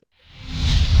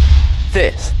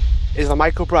This is the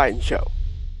Michael Brighton Show.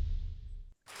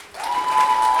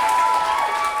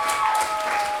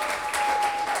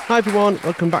 Hi everyone,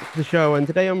 welcome back to the show. And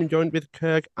today I'm joined with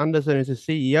Kirk Anderson, who's a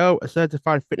CEO, a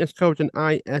certified fitness coach, and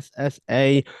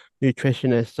ISSA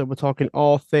nutritionist. So we're talking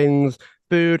all things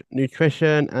food,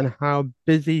 nutrition, and how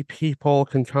busy people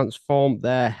can transform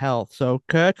their health. So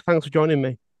Kirk, thanks for joining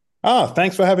me.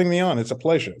 Thanks for having me on. It's a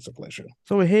pleasure. It's a pleasure.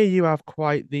 So we hear you have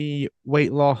quite the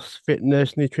weight loss,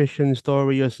 fitness, nutrition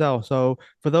story yourself. So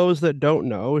for those that don't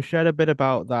know, share a bit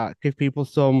about that. Give people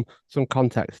some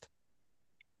context.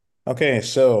 Okay,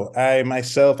 so I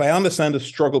understand the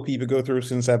struggle people go through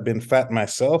since I've been fat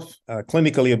myself.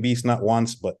 Clinically obese, not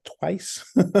once, but twice.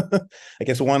 I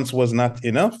guess once was not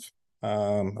enough.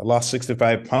 I lost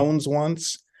 65 pounds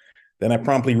once. Then I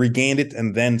promptly regained it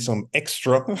and then some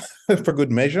extra for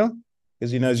good measure.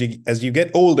 Because, as you get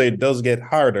older, it does get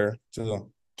harder to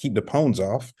keep the pounds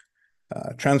off.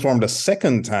 Transformed a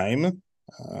second time.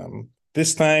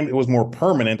 This time it was more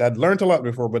permanent. I'd learned a lot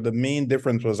before, but the main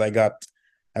difference was I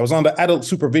was under adult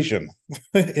supervision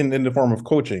in the form of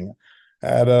coaching. I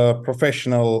had a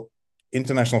professional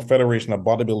International Federation of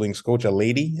Bodybuilding's coach, a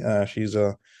lady. She's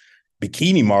a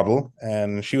bikini model,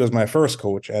 and she was my first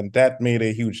coach, and that made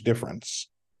a huge difference,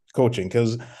 coaching,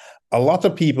 because a lot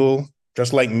of people,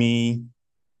 just like me,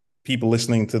 people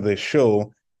listening to this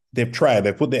show, they've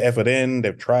put the effort in,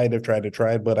 they've tried,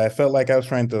 but I felt like I was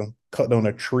trying to cut down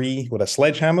a tree with a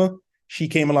sledgehammer. She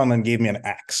came along and gave me an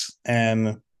axe,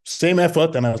 and same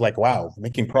effort, and I was like, wow,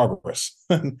 making progress.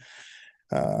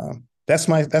 That's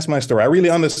my story. I really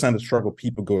understand the struggle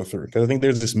people go through, because I think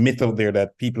there's this myth out there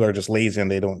that people are just lazy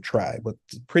and they don't try. But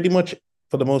pretty much,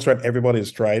 for the most part, everybody has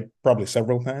tried probably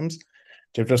several times.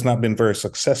 They've just not been very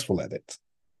successful at it.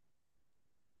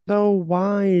 So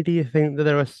why do you think that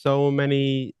there are so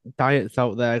many diets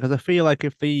out there? Because I feel like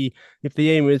if the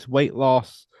aim is weight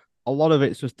loss, a lot of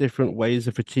it's just different ways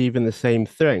of achieving the same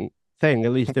thing,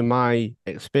 at least in my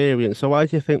experience. So why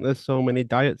do you think there's so many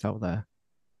diets out there?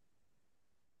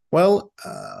 Well,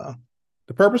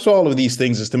 the purpose of all of these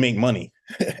things is to make money.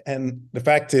 And the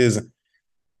fact is,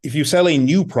 if you sell a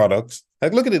new product,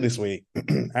 like look at it this way.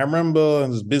 I remember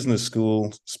in this business school,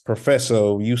 this professor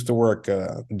who used to work,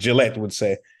 Gillette would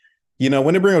say,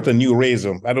 when they bring out a new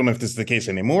razor, I don't know if this is the case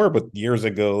anymore, but years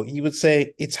ago, he would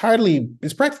say it's practically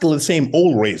the same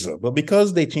old razor, but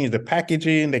because they changed the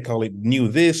packaging, they call it new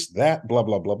this, that, blah,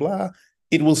 blah, blah, blah,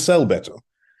 it will sell better.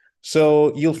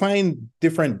 So you'll find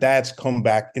different diets come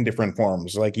back in different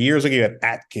forms. Like years ago, you had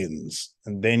Atkins,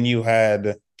 and then you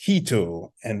had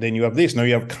keto, and then you have this. Now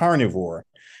you have carnivore.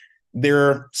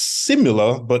 They're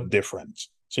similar but different.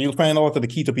 So you'll find a lot of the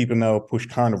keto people now push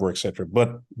carnivore, etc.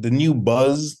 But the new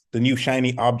buzz, the new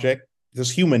shiny object, there's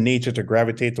human nature to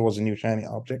gravitate towards a new shiny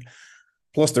object.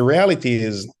 Plus, the reality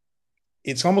is,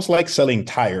 it's almost like selling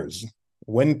tires.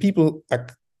 When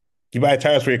you buy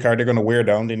tires for your car, they're going to wear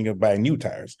down, then you buy new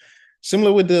tires.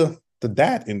 Similar with the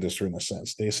diet industry, in a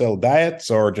sense. They sell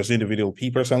diets, or just individual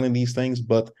people are selling these things.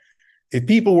 But if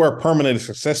people were permanently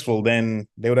successful, then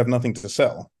they would have nothing to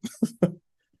sell.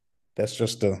 That's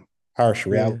just a harsh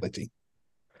Yeah. reality.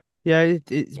 Yeah,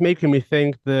 it's making me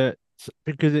think that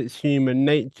because it's human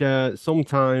nature,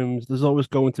 sometimes there's always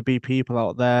going to be people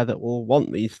out there that will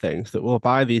want these things, that will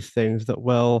buy these things, that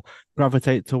will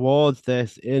gravitate towards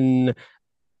this in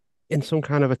some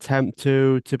kind of attempt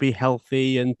to be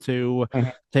healthy and to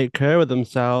Mhm. take care of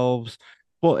themselves.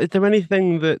 But is there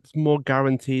anything that's more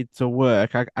guaranteed to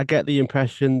work? I get the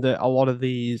impression that a lot of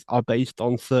these are based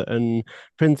on certain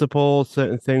principles,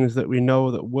 certain things that we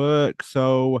know that work.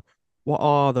 So what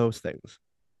are those things?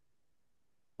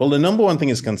 Well, the number one thing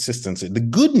is consistency. The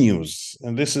good news,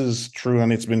 and this is true,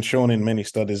 and it's been shown in many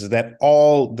studies, is that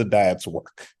all the diets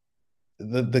work.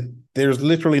 There's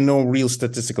literally no real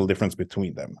statistical difference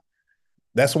between them.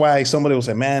 That's why somebody will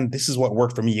say, man, this is what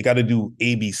worked for me. You got to do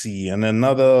ABC. And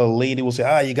another lady will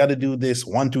say, you got to do this.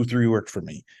 1, 2, 3 worked for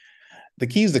me. The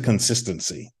key is the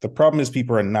consistency. The problem is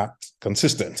people are not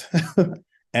consistent.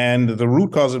 And the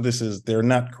root cause of this is they're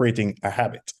not creating a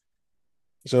habit.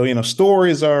 So,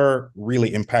 stories are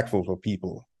really impactful for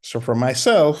people. So for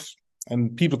myself,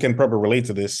 and people can probably relate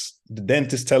to this, the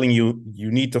dentist telling you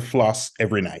need to floss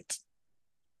every night,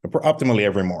 optimally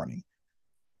every morning.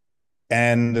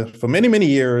 And for many, many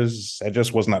years, I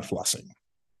just was not flossing.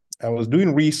 I was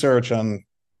doing research on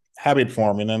habit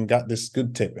forming and got this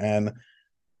good tip. And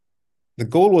the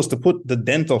goal was to put the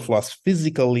dental floss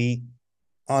physically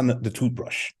on the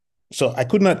toothbrush. So I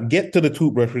could not get to the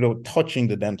toothbrush without touching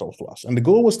the dental floss. And the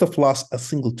goal was to floss a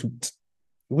single tooth,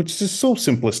 which is so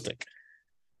simplistic.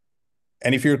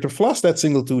 And if you're to floss that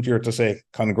single tooth, you're to say,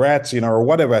 congrats, or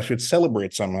whatever, I should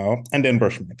celebrate somehow, and then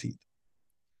brush my teeth.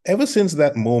 Ever since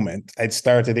that moment I'd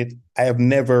started it, I have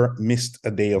never missed a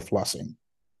day of flossing.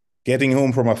 Getting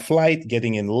home from a flight,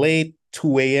 getting in late,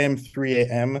 2 a.m., 3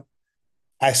 a.m.,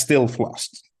 I still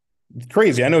flossed.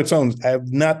 Crazy. I know it sounds, I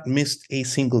have not missed a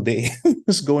single day.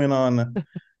 It's going on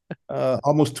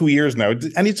almost 2 years now.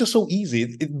 And it's just so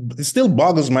easy. It still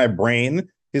boggles my brain.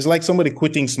 It's like somebody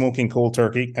quitting smoking cold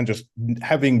turkey and just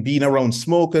having been around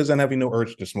smokers and having no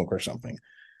urge to smoke or something.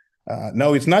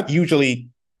 No, it's not usually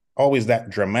always that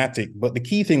dramatic, but the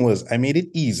key thing was I made it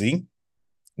easy.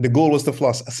 The goal was to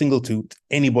floss a single tooth.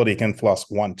 Anybody can floss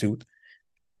one tooth.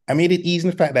 I made it easy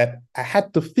in the fact that I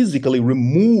had to physically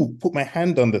put my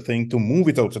hand on the thing to move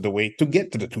it out of the way to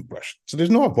get to the toothbrush. So there's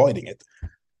no avoiding it,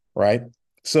 right?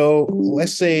 So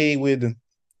let's say with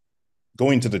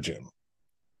going to the gym,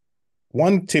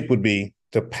 one tip would be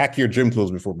to pack your gym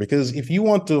clothes before, because if you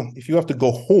have to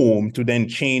go home to then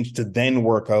change to then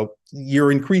work out,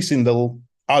 you're increasing the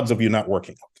odds of you not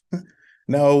working out.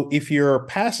 Now, if you're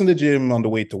passing the gym on the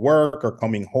way to work or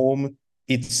coming home,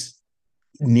 it's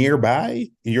nearby.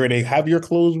 You already have your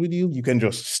clothes with you. You can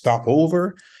just stop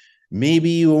over. Maybe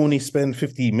you only spend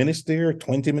 50 minutes there,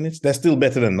 20 minutes. That's still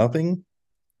better than nothing.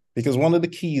 Because one of the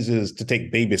keys is to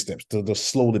take baby steps to just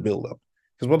slow the build up.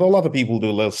 Because what a lot of people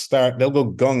do, they'll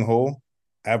go gung-ho.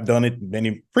 I've done it.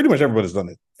 Pretty much everybody's done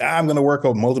it. I'm going to work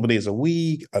out multiple days a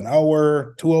week, an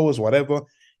hour, 2 hours, whatever.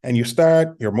 And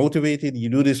you're motivated, you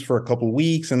do this for a couple of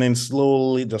weeks, and then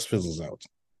slowly it just fizzles out.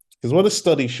 Because what a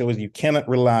study shows, you cannot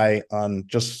rely on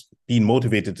just being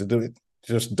motivated to do it. It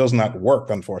just does not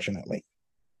work, unfortunately.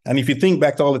 And if you think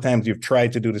back to all the times you've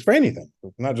tried to do this for anything,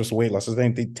 not just weight loss,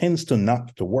 it tends to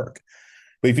not to work.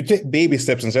 But if you take baby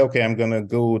steps and say, okay, I'm going to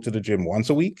go to the gym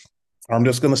once a week, or I'm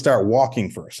just going to start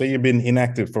walking first. Say you've been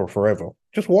inactive for forever,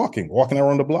 just walking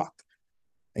around the block.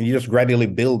 And you just gradually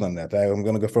build on that. I'm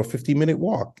going to go for a 15-minute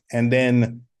walk. And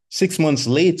then 6 months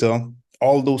later,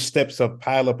 all those steps have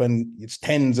piled up and it's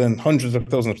tens and hundreds of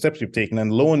thousands of steps you've taken.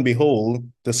 And lo and behold,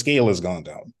 the scale has gone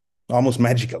down almost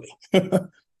magically,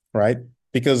 right?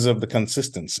 Because of the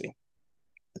consistency.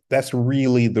 That's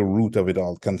really the root of it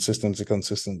all. Consistency.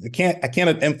 I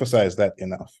cannot emphasize that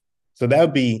enough. So that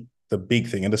would be the big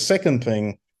thing. And the second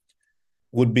thing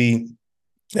would be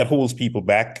that holds people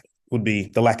back would be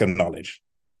the lack of knowledge.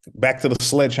 Back to the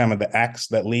sledgehammer, the axe.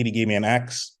 That lady gave me an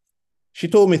axe. She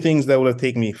told me things that would have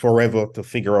taken me forever to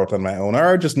figure out on my own,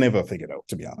 or I just never figured out,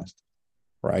 to be honest.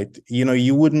 Right?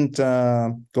 You wouldn't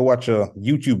go watch a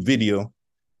YouTube video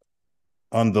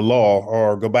on the law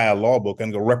or go buy a law book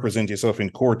and go represent yourself in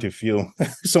court if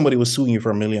somebody was suing you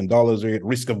for $1 million or at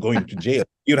risk of going to jail.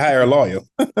 You'd hire a lawyer.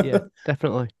 Yeah,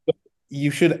 definitely. You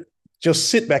should just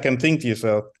sit back and think to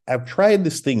yourself, I've tried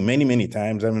this thing many, many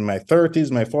times. I'm in my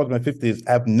 30s, my 40s, my 50s.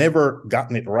 I've never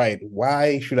gotten it right.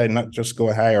 Why should I not just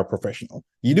go hire a professional?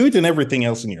 You do it in everything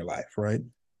else in your life, right?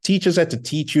 Teachers had to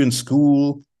teach you in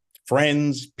school,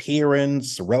 friends,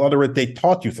 parents, relatives, they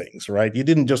taught you things, right? You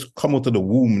didn't just come out of the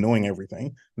womb knowing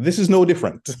everything. This is no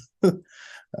different.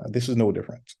 This is no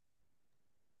different.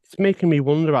 It's making me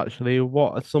wonder, actually,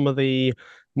 what are some of the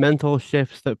mental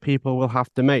shifts that people will have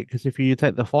to make? Because if you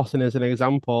take the flossing as an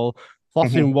example,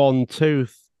 flossing one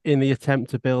tooth in the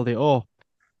attempt to build it up,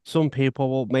 some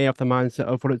people may have the mindset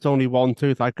of, well, it's only one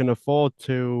tooth, I can afford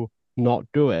to not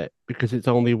do it because it's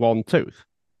only one tooth.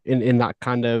 In that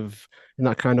kind of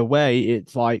way,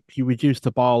 it's like you reduce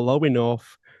the bar low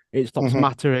enough, it stops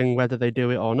mattering whether they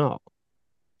do it or not.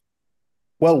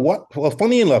 Well,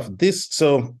 funny enough,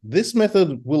 this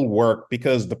method will work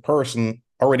because the person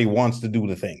already wants to do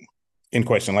the thing in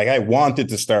question. Like I wanted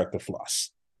to start the floss.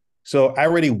 So I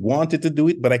already wanted to do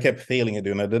it, but I kept failing at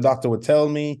doing it. The doctor would tell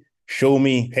me, show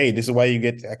me, hey, this is why you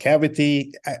get a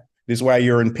cavity. This is why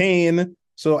you're in pain.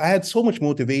 So I had so much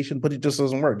motivation, but it just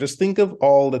doesn't work. Just think of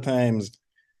all the times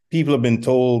people have been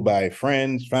told by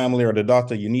friends, family, or the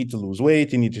doctor, you need to lose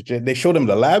weight. You need to check. They show them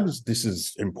the labs. This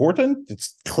is important.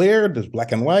 It's clear. There's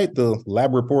black and white. The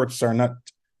lab reports are not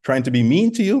trying to be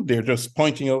mean to you. They're just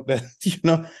pointing out that,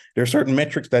 there are certain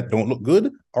metrics that don't look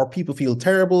good, or people feel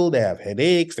terrible. They have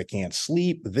headaches. They can't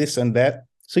sleep, this and that.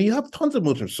 So you have tons of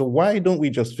motives. So why don't we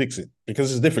just fix it?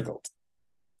 Because it's difficult.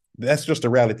 That's just the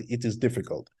reality. It is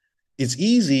difficult. It's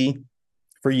easy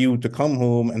for you to come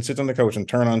home and sit on the couch and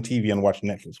turn on TV and watch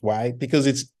Netflix. Why? Because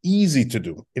it's easy to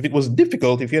do. If it was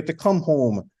difficult, if you had to come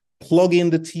home, plug in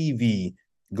the TV,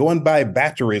 go and buy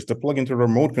batteries to plug into the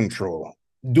remote control,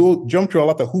 jump through a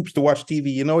lot of hoops to watch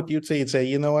TV, you know what you'd say? You'd say,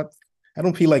 you know what? I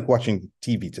don't feel like watching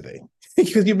TV today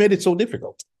because you made it so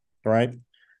difficult, right?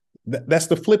 That's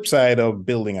the flip side of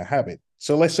building a habit.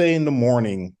 So let's say in the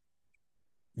morning,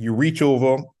 You reach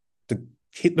over to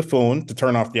hit the phone to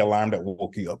turn off the alarm that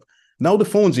woke you up. Now the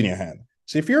phone's in your hand.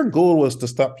 So if your goal was to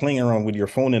stop playing around with your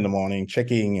phone in the morning,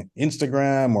 checking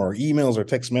Instagram or emails or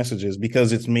text messages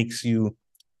because it makes you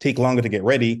take longer to get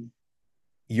ready,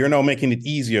 you're now making it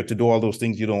easier to do all those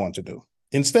things you don't want to do.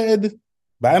 Instead,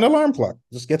 buy an alarm clock.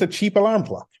 Just get a cheap alarm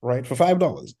clock, right? For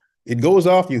 $5. It goes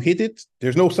off, you hit it,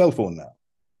 there's no cell phone now.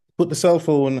 Put the cell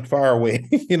phone far away,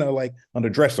 like on the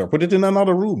dresser. Put it in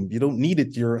another room. You don't need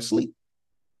it, you're asleep.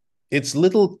 It's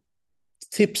little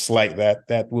tips like that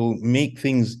that will make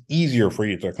things easier for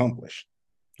you to accomplish.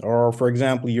 Or, for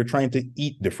example, you're trying to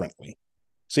eat differently.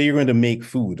 Say you're going to make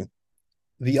food.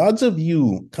 The odds of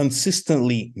you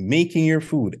consistently making your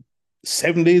food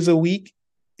 7 days a week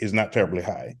is not terribly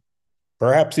high.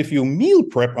 Perhaps if you meal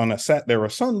prep on a Saturday or a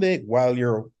Sunday while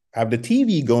you have the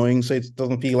TV going, so it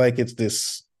doesn't feel like it's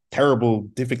this terrible,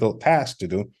 difficult task to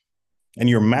do, and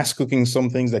you're mass cooking some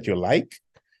things that you like,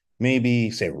 maybe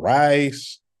say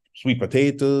rice, sweet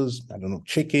potatoes, I don't know,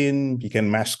 chicken, you can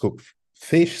mass cook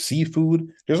fish, seafood.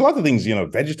 There's a lot of things,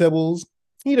 vegetables.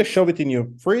 You just shove it in your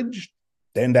fridge.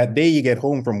 Then that day you get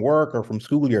home from work or from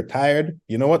school, you're tired.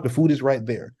 You know what? The food is right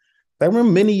there. I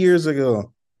remember many years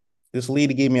ago, this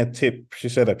lady gave me a tip. She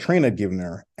said a trainer had given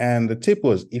her. And the tip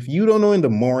was, if you don't know in the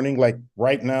morning, like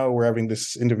right now, we're having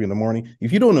this interview in the morning.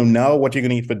 If you don't know now what you're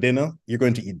going to eat for dinner, you're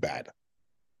going to eat bad.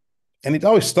 And it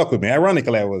always stuck with me.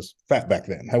 Ironically, I was fat back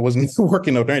then. I wasn't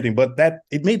working out or anything, but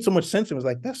it made so much sense. It was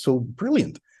like, that's so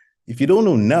brilliant. If you don't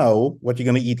know now what you're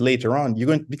going to eat later on,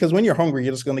 because when you're hungry,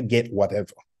 you're just going to get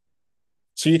whatever.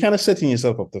 So you're kind of setting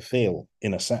yourself up to fail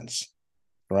in a sense,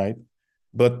 right?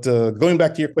 But going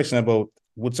back to your question about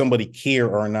would somebody care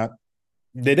or not,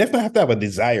 they definitely have to have a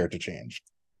desire to change.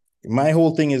 My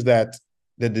whole thing is that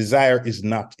the desire is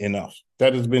not enough.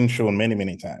 That has been shown many,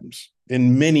 many times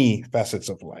in many facets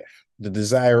of life. The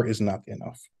desire is not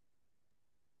enough.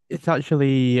 It's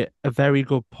actually a very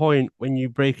good point when you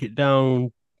break it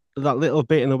down that little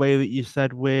bit in the way that you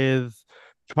said with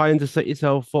trying to set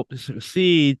yourself up to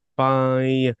succeed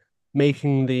by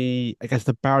making I guess,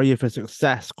 the barrier for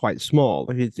success quite small.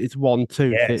 Like it's one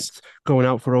tooth, Yes. it's going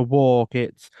out for a walk,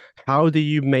 it's how do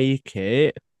you make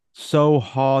it so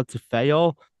hard to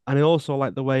fail? And I also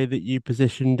like the way that you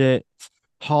positioned it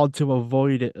hard to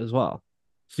avoid it as well.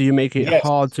 So you make it Yes.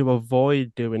 hard to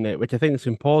avoid doing it, which I think is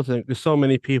important because so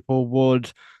many people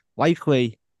would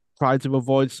likely try to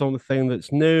avoid something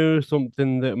that's new,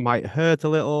 something that might hurt a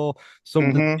little,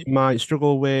 something Mm-hmm. they might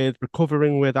struggle with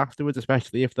recovering with afterwards,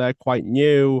 especially if they're quite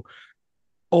new.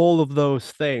 All of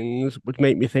those things would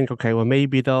make me think, okay, well,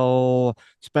 maybe they'll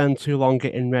spend too long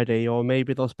getting ready, or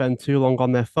maybe they'll spend too long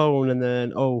on their phone, and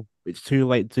then, oh, it's too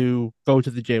late to go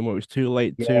to the gym, or it's too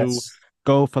late to Yes.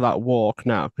 go for that walk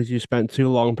now because you spent too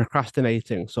long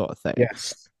procrastinating, sort of thing.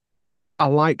 Yes. I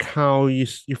like how you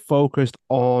focused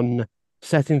on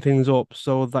setting things up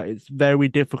so that it's very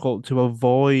difficult to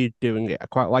avoid doing it. I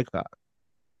quite like that.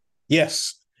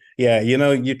 Yes. Yeah.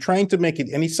 You're trying to make it,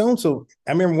 and it sounds so.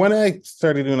 I remember when I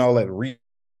started doing all that.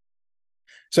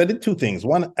 So I did two things.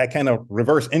 One, I kind of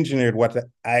reverse engineered what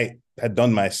I had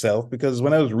done myself, because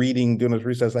when I was doing this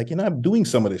research, like, I'm doing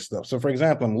some of this stuff. So, for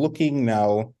example, I'm looking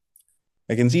now,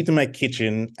 I can see to my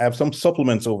kitchen, I have some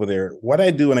supplements over there. What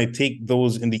I do when I take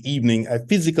those in the evening, I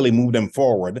physically move them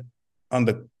forward on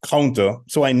the counter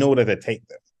so I know that I take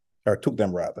them, or took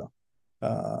them rather.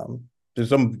 There's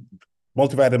some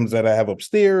multivitamins that I have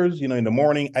upstairs. In the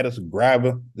morning, I just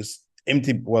grab this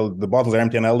the bottles are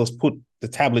empty, and I'll just put the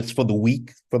tablets for the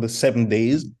week, for the 7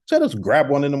 days. So I just grab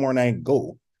one in the morning and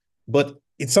go. But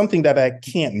it's something that I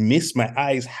can't miss. My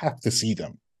eyes have to see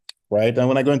them, right? And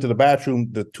when I go into the bathroom,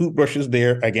 the toothbrush is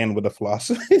there again with the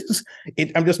floss.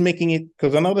 I'm just making it,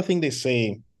 because another thing they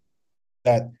say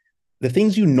that the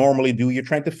things you normally do, you're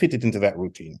trying to fit it into that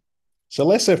routine. So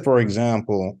let's say, for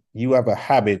example, you have a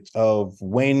habit of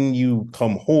when you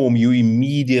come home, you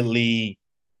immediately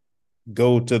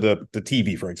go to the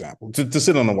TV, for example, to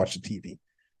sit down and watch the TV.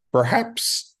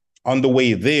 Perhaps on the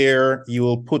way there, you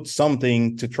will put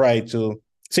something to try to,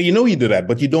 so you do that,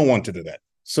 but you don't want to do that.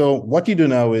 So what you do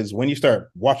now is when you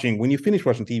finish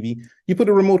watching TV, you put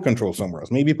a remote control somewhere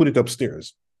else. Maybe you put it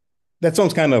upstairs. That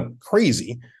sounds kind of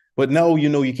crazy, but now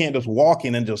you can't just walk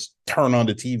in and just turn on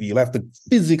the TV. You'll have to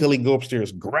physically go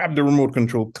upstairs, grab the remote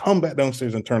control, come back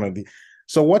downstairs and turn on the.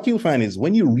 So what you'll find is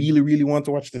when you really, really want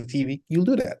to watch the TV, you'll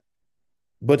do that.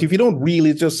 But if you don't really,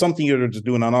 it's just something you're just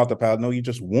doing on autopilot. No, you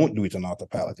just won't do it on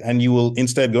autopilot. And you will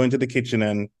instead go into the kitchen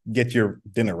and get your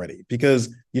dinner ready.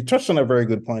 Because you touched on a very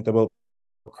good point about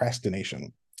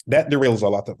procrastination. That derails a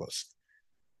lot of us.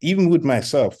 even with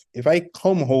myself, if I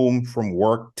come home from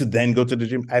work to then go to the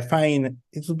gym, I find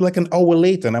it's like an hour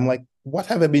later, and I'm like, what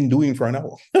have I been doing for an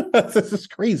hour? This is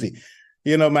crazy.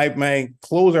 My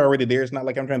clothes are already there. It's not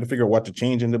like I'm trying to figure out what to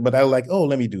change in it, but I like, oh,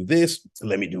 let me do this,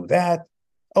 let me do that.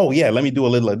 Oh yeah, let me do a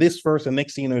little of this first. And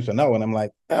next thing you know, it's a no. And I'm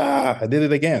like, I did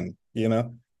it again.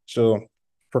 So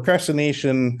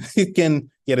procrastination,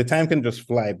 the time can just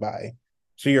fly by.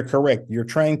 So you're correct. You're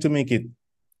trying to make it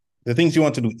the things you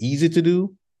want to do easy to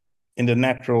do in the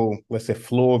natural, let's say,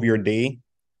 flow of your day,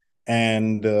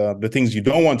 and the things you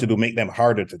don't want to do, make them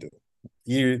harder to do.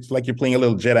 It's like you're playing a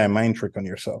little Jedi mind trick on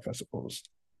yourself, I suppose.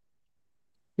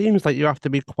 Seems like you have to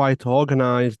be quite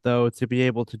organized though to be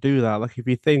able to do that. Like if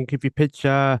you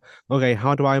picture, okay,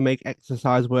 how do I make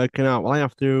exercise working out? Well, I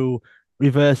have to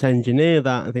reverse engineer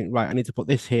that and think, right, I need to put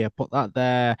this here, put that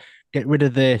there, get rid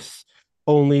of this,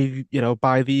 only,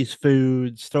 buy these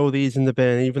foods, throw these in the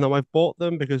bin, even though I've bought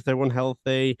them because they're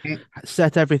unhealthy,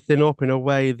 set everything up in a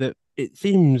way that it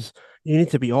seems you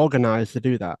need to be organized to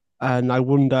do that. And I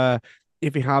wonder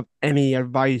if you have any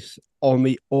advice on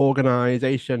the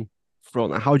organization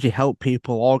front? How do you help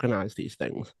people organize these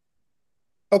things?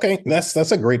 Okay, that's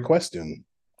a great question.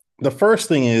 The first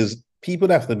thing is people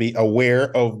have to be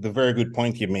aware of the very good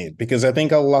point you made, because I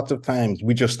think a lot of times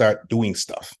we just start doing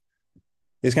stuff.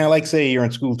 It's kind of like, say, you're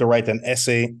in school to write an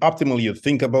essay. Optimally, you'd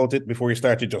think about it before you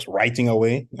started just writing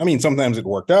away. I mean, sometimes it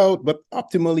worked out, but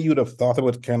optimally, you'd have thought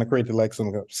about it, kind of created like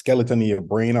some skeleton in your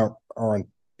brain or on a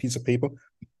piece of paper.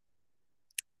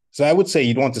 So I would say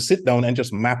you'd want to sit down and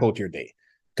just map out your day.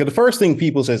 Because the first thing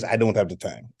people say is, I don't have the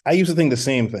time. I used to think the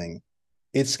same thing.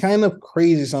 It's kind of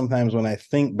crazy sometimes when I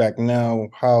think back now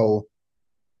how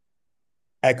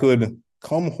I could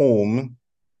come home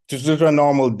just a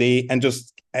normal day and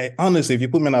honestly, if you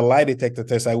put me on a lie detector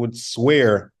test, I would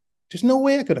swear there's no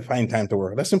way I could find time to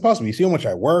work. That's impossible. You see how much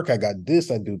I work? I got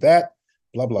this, I do that,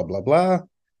 blah, blah, blah, blah.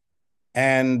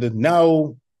 And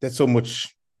now that's so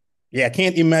much. Yeah, I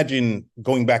can't imagine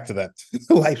going back to that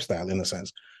lifestyle in a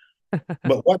sense.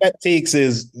 But what that takes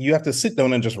is you have to sit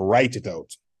down and just write it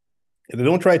out. And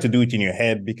don't try to do it in your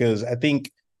head, because I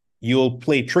think you'll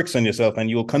play tricks on yourself and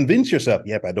you'll convince yourself,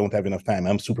 yep, I don't have enough time.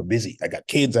 I'm super busy. I got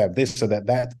kids, I have this or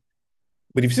that.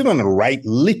 But if you sit down and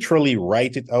literally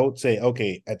write it out, say,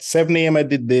 okay, at 7 a.m. I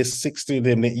did this, 6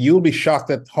 a.m. You'll be shocked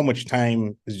at how much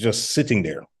time is just sitting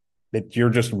there, that you're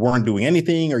just weren't doing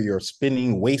anything, or you're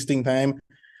spending, wasting time,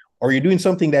 or you're doing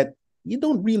something that you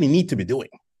don't really need to be doing,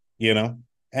 you know?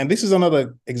 And this is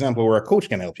another example where a coach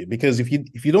can help you, because if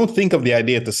you don't think of the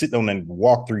idea to sit down and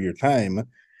walk through your time,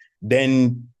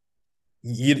 then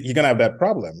you're gonna have that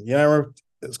problem. I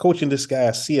was coaching this guy,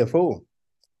 a CFO,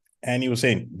 and he was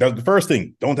saying, the first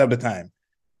thing, don't have the time.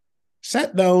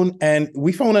 Sat down and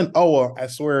we found an hour, I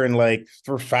swear, in like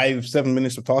for 5-7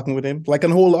 minutes of talking with him, like a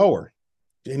whole hour.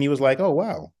 And he was like, oh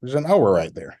wow, there's an hour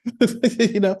right there.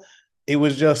 It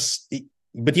was just,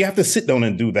 but you have to sit down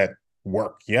and do that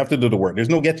work. You have to do the work. There's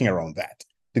no getting around that.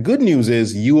 The good news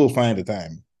is you will find the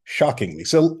time, shockingly.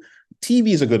 So TV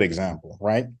is a good example,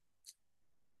 right?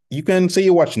 You can say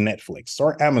you watch Netflix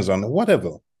or Amazon or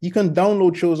whatever. You can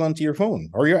download shows onto your phone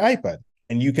or your iPad,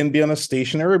 and you can be on a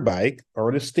stationary bike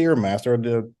or the Stairmaster or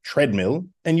the treadmill,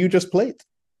 and you just play it.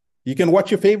 You can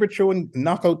watch your favorite show and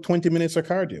knock out 20 minutes of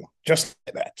cardio, just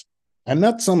like that. And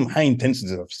not some high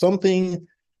intensity of something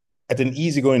at an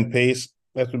easygoing pace.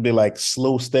 That would be like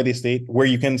slow, steady state, where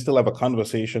you can still have a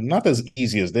conversation, not as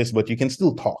easy as this, but you can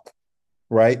still talk,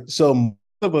 right? So most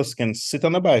of us can sit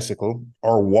on a bicycle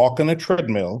or walk on a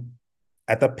treadmill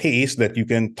at a pace that you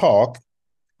can talk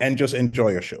and just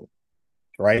enjoy a show,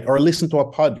 right? Or listen to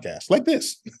a podcast like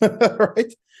this,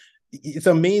 right? It's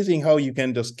amazing how you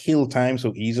can just kill time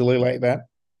so easily like that,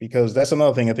 because that's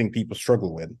another thing I think people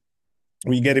struggle with.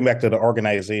 When you're getting back to the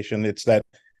organization, it's that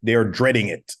they're dreading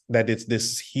it, that it's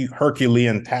this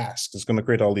Herculean task that's going to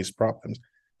create all these problems.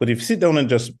 But if you sit down and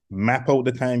just map out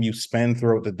the time you spend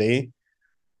throughout the day,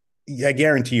 I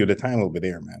guarantee you the time will be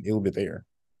there, man. It'll be there.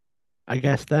 I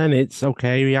guess then it's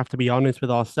okay. We have to be honest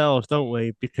with ourselves, don't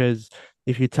we? Because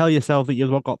if you tell yourself that you've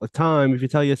not got the time, if you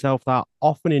tell yourself that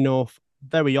often enough,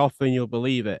 very often you'll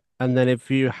believe it. And then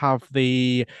if you have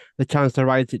the chance to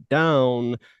write it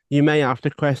down, you may have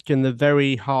to question the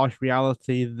very harsh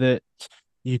reality that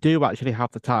you do actually have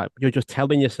the time. You're just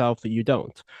telling yourself that you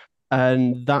don't.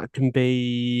 And that can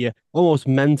be almost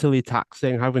mentally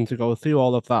taxing, having to go through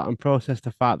all of that and process the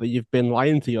fact that you've been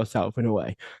lying to yourself in a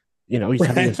way. You're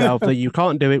telling Right. yourself that you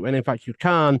can't do it when in fact you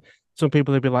can. Some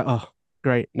people will be like, oh,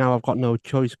 great, now I've got no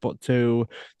choice but to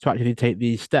actually take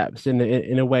these steps.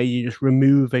 In a way, you're just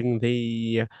removing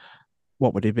the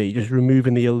what would it be? Just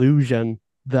removing the illusion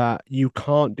that you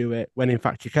can't do it when in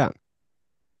fact you can.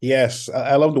 Yes,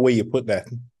 I love the way you put that.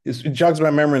 It jogs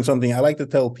my memory in something I like to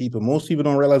tell people. Most people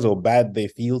don't realize how bad they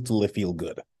feel till they feel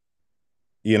good.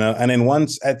 And then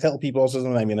once I tell people also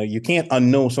sometimes, you can't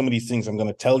unknow some of these things I'm going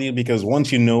to tell you because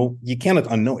once you know, you cannot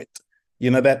unknow it.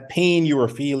 That pain you were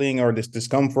feeling or this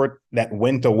discomfort that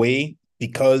went away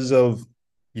because of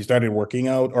you started working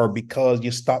out or because you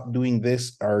stopped doing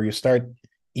this or you start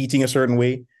eating a certain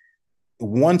way.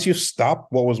 Once you stop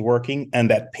what was working and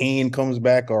that pain comes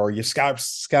back or your scalp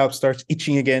starts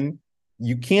itching again,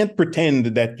 you can't pretend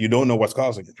that you don't know what's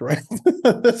causing it, right?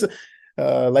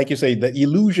 Like you say, the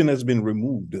illusion has been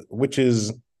removed, which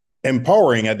is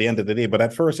empowering at the end of the day. But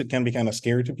at first, it can be kind of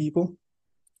scary to people.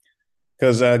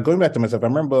 Because going back to myself, I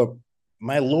remember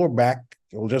my lower back,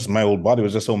 well, just my old body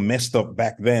was just so messed up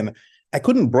back then. I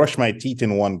couldn't brush my teeth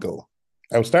in one go.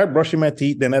 I would start brushing my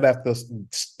teeth, then I'd have to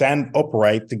stand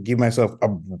upright to give myself a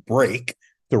break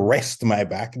to rest my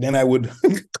back. Then I would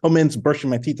commence brushing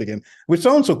my teeth again, which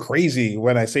sounds so crazy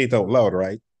when I say it out loud,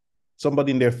 right?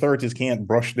 Somebody in their 30s can't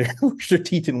brush their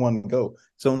teeth in one go.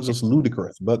 Sounds just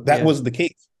ludicrous, but that Yeah. was the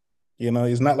case.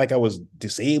 It's not like I was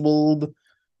disabled,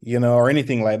 or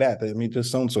anything like that. I mean, it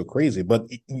just sounds so crazy, but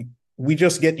we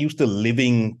just get used to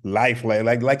living life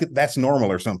like that's normal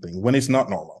or something when it's not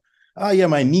normal. Oh yeah,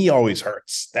 my knee always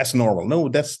hurts. That's normal. No,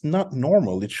 that's not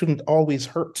normal. It shouldn't always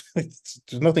hurt.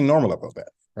 There's nothing normal about that,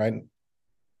 right?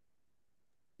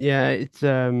 Yeah, it's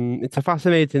a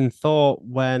fascinating thought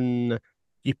when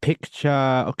you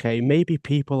picture, okay, maybe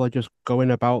people are just going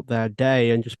about their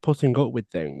day and just putting up with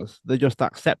things. They're just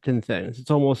accepting things. It's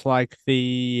almost like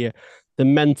the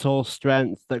mental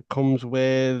strength that comes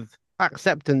with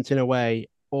acceptance in a way,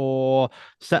 or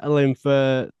settling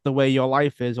for the way your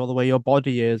life is, or the way your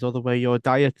body is, or the way your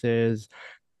diet is.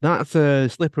 That's a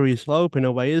slippery slope in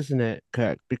a way, isn't it,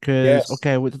 Kirk? Because, Yes.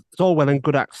 okay, it's all well and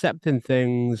good accepting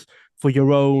things for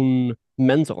your own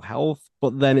mental health,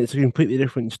 but then it's a completely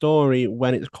different story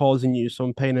when it's causing you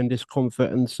some pain and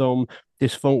discomfort and some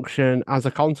dysfunction as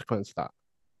a consequence of that.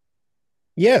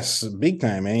 Yes, big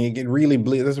time. And it really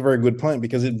bleeds. That's a very good point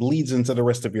because it bleeds into the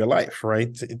rest of your life,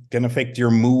 right? It can affect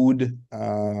your mood.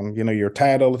 You're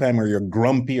tired all the time, or you're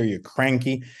grumpy, or you're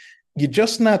cranky. You're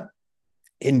just not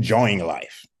enjoying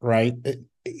life, right?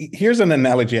 Here's an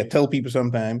analogy I tell people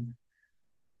sometimes.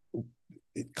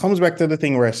 It comes back to the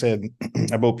thing where I said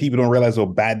about people don't realize how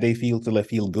bad they feel till they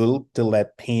feel good, till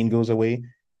that pain goes away.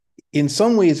 In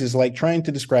some ways, it's like trying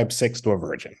to describe sex to a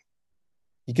virgin.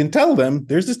 You can tell them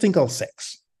there's this thing called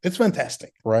sex. It's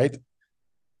fantastic, right?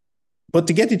 But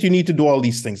to get it, you need to do all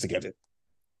these things to get it.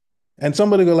 And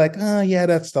somebody go like, oh, yeah,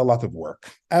 that's a lot of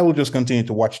work. I will just continue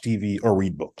to watch TV or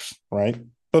read books, right?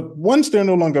 But once they're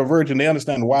no longer a virgin, they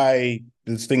understand why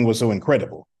this thing was so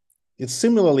incredible. It's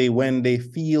similarly when they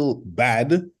feel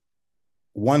bad.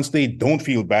 Once they don't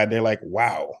feel bad, they're like,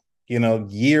 wow,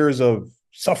 years of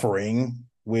suffering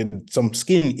with some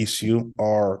skin issue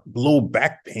or low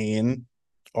back pain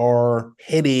or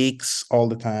headaches all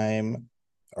the time,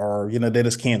 or, they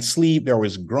just can't sleep. They're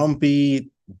always grumpy,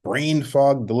 brain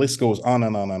fog. The list goes on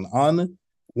and on and on.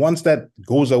 Once that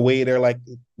goes away,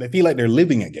 they feel like they're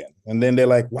living again. And then they're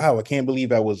like, wow, I can't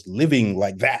believe I was living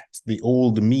like that, the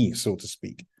old me, so to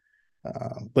speak.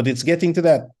 But it's getting to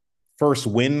that first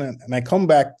win. And I come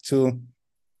back to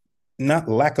not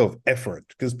lack of effort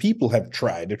because people have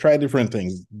tried. They tried different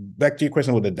things. Back to your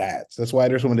question with the dads. That's why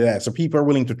there's so many dads. So people are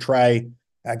willing to try.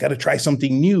 I got to try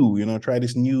something new, try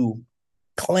this new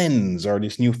cleanse or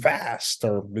this new fast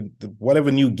or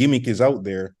whatever new gimmick is out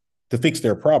there to fix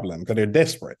their problem because they're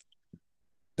desperate.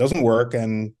 Doesn't work.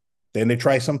 And then they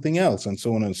try something else and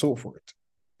so on and so forth.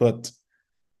 But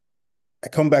I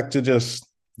come back to just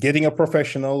getting a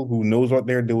professional who knows what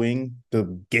they're doing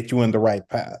to get you on the right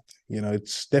path.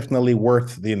 It's definitely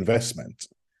worth the investment.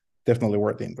 Definitely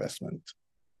worth the investment.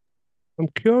 I'm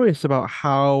curious about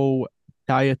how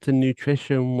diet and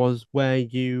nutrition was where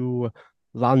you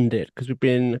landed because we've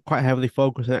been quite heavily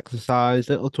focused on exercise,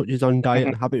 little touches on diet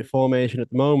and habit formation at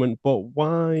the moment. But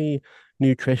why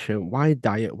nutrition? Why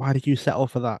diet? Why did you settle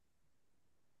for that?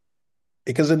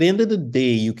 Because at the end of the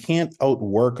day, you can't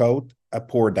outwork out a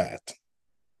poor diet.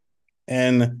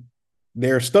 And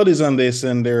there are studies on this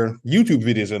and there are YouTube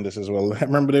videos on this as well. I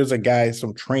remember there's a guy,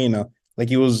 some trainer, like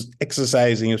he was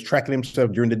exercising, he was tracking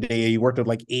himself during the day. He worked out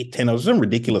like 8, 10 hours, some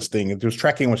ridiculous thing. He was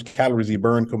tracking how much calories he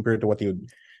burned compared to what he had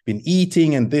been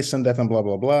eating and this and that and blah,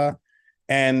 blah, blah.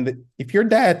 And if your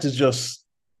diet is just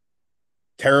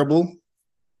terrible,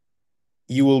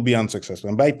 you will be unsuccessful.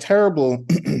 And by terrible,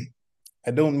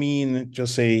 I don't mean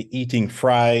just say eating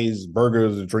fries,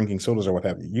 burgers, drinking sodas or what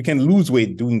have you. You can lose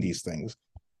weight doing these things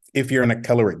if you're in a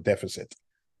caloric deficit.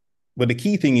 But the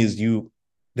key thing is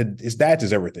that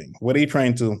is everything. Whether you're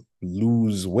trying to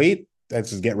lose weight,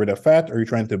 that's just get rid of fat, or you're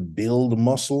trying to build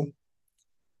muscle,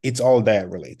 it's all diet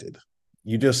related.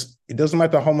 It doesn't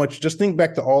matter how much, just think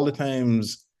back to all the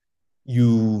times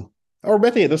or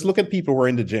better yet, let's look at people who are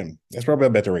in the gym. That's probably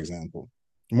a better example,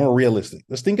 more realistic.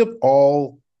 Let's think of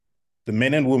all the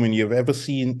men and women you've ever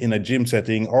seen in a gym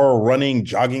setting or running,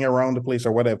 jogging around the place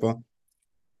or whatever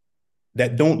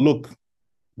that don't look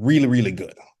really, really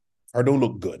good or don't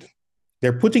look good.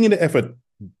 They're putting in the effort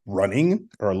running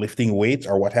or lifting weights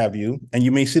or what have you. And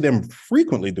you may see them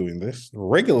frequently doing this,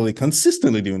 regularly,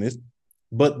 consistently doing this,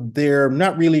 but their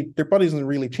body isn't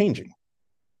really changing.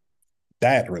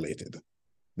 Diet related.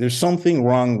 There's something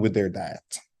wrong with their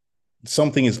diet.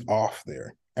 Something is off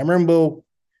there. I remember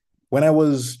when I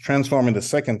was transforming the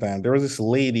second time, there was this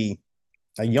lady,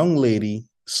 a young lady,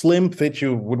 slim fit. She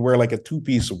would wear like a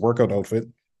two-piece workout outfit.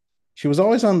 She was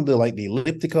always on the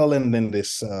elliptical and then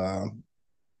this kind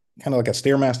of like a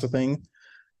Stairmaster thing.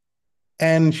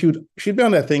 And she'd be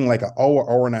on that thing like an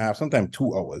hour and a half, sometimes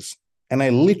 2 hours. And I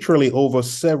literally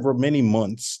over many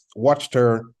months watched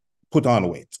her put on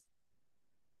weight,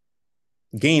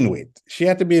 gain weight. She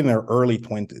had to be in her early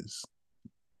 20s.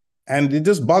 And it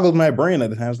just boggled my brain at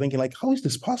the time. I was thinking, like, how is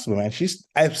this possible, man?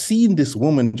 I've seen this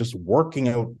woman just working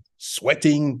out,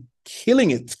 sweating,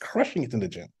 killing it, crushing it in the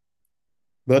gym.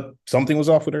 But something was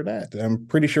off with her diet. I'm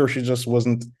pretty sure she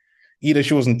wasn't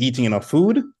eating enough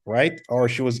food, right? Or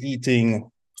she was eating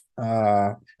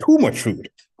too much food.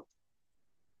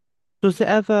 Does it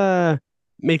ever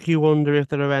make you wonder if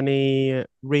there are any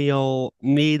real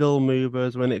needle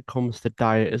movers when it comes to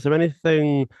diet? Is there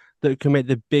anything that can make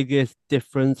the biggest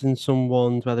difference in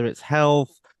someone's, whether it's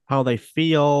health, how they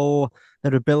feel,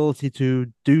 their ability to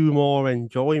do more,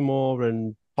 enjoy more,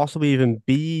 and possibly even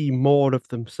be more of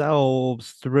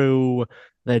themselves through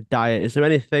their diet? Is there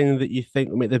anything that you think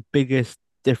will make the biggest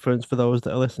difference for those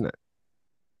that are listening?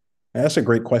 That's a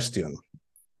great question.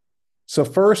 So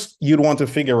first, you'd want to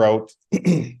figure out,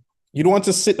 you'd want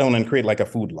to sit down and create like a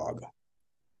food log.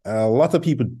 A lot of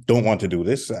people don't want to do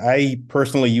this. I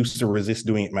personally used to resist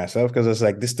doing it myself because it's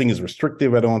like, this thing is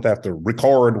restrictive. I don't want to have to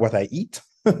record what I eat.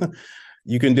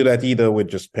 You can do that either with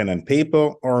just pen and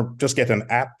paper or just get an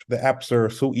app. The apps are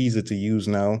so easy to use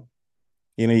now.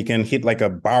 You can hit like a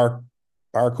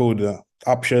barcode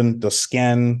option, the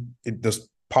scan, it just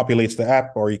populates the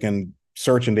app, or you can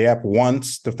search in the app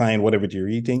once to find whatever you're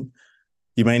eating.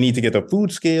 You might need to get a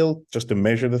food scale just to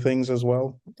measure the things as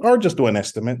well, or just do an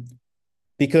estimate.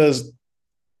 Because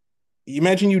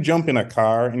imagine you jump in a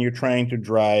car and you're trying to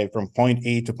drive from point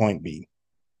A to point B.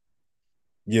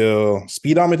 Your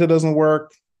speedometer doesn't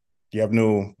work. You have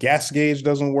no gas gauge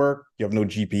doesn't work. You have no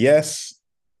GPS.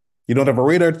 You don't have a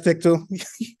radar detector.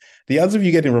 The odds of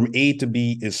you getting from A to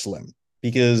B is slim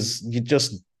because you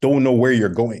just don't know where you're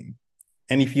going.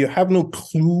 And if you have no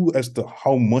clue as to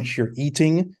how much you're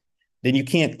eating, then you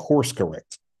can't course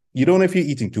correct. You don't know if you're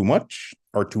eating too much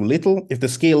or too little. If the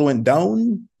scale went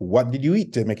down, what did you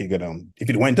eat to make it go down? If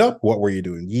it went up, what were you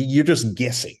doing? You're just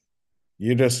guessing.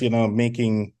 You're just,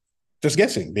 just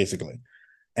guessing, basically.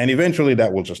 And eventually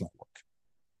that will just not work.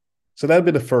 So that'd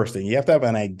be the first thing. You have to have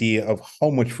an idea of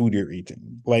how much food you're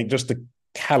eating, like just the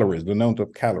calories, the amount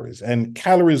of calories. And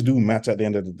calories do matter at the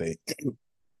end of the day.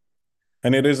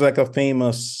 And it is like a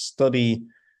famous study,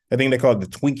 I think they call it the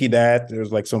Twinkie diet.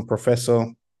 There's like some professor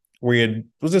where he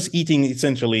was just eating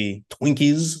essentially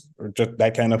Twinkies or just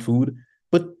that kind of food,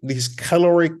 but his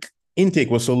caloric intake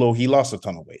was so low, he lost a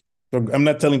ton of weight. So I'm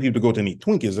not telling people to go to and eat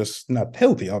Twinkies. That's not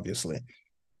healthy, obviously.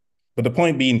 But the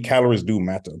point being, calories do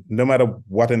matter, no matter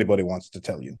what anybody wants to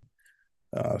tell you.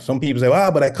 Some people say,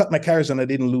 but I cut my calories and I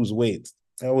didn't lose weight.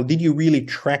 Well, did you really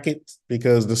track it?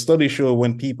 Because the studies show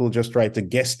when people just try to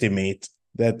guesstimate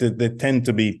that they tend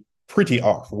to be pretty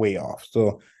off, way off.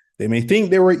 So they may think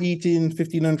they were eating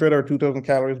 1,500 or 2,000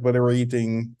 calories, but they were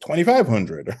eating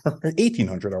 2,500 or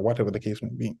 1,800 or whatever the case may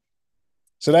be.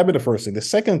 So that'd be the first thing. The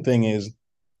second thing is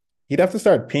you'd have to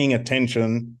start paying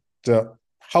attention to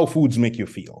how foods make you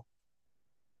feel.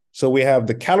 So we have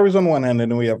the calories on one hand,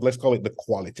 and then we have, let's call it the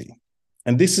quality.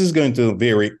 And this is going to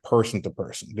vary person to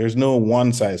person. There's no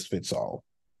one size fits all.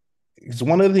 It's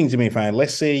one of the things you may find.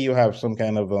 Let's say you have some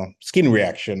kind of a skin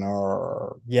reaction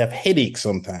or you have headaches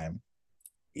sometime.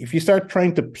 If you start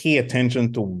trying to pay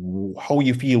attention to how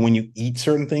you feel when you eat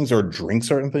certain things or drink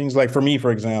certain things, like for me,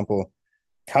 for example,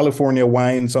 California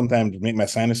wine sometimes make my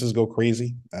sinuses go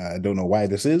crazy. I don't know why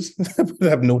this is, but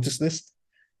I've noticed this.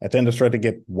 I tend to try to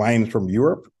get wines from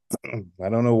Europe. I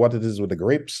don't know what it is with the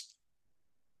grapes,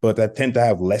 but I tend to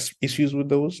have less issues with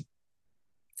those.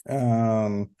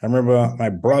 I remember my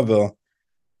brother,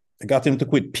 I got him to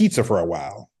quit pizza for a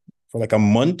while, for like a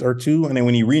month or two. And then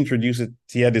when he reintroduced it,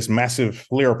 he had this massive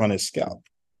flare up on his scalp.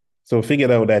 So I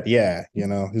figured out that, yeah,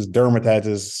 his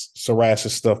dermatitis,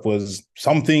 psoriasis stuff was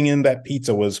something in that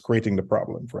pizza was creating the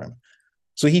problem for him.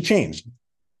 So he changed.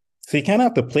 So you kind of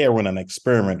have to play around and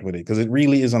experiment with it because it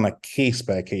really is on a case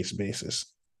by case basis.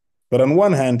 But on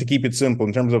one hand, to keep it simple,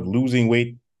 in terms of losing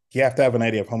weight, you have to have an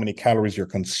idea of how many calories you're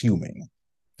consuming.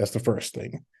 That's the first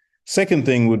thing. Second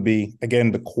thing would be,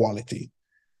 again, the quality.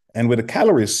 And with the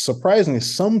calories, surprisingly,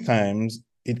 sometimes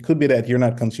it could be that you're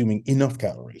not consuming enough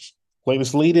calories. Like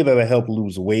this lady that I helped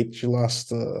lose weight, she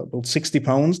lost about 60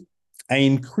 pounds. I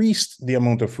increased the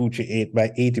amount of food she ate by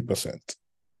 80%.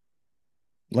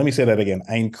 Let me say that again.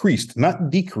 I increased, not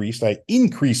decreased. I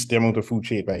increased the amount of food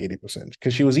she ate by 80%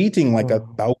 because she was eating like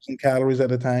 1,000 calories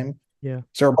at a time. Yeah.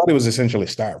 So her body was essentially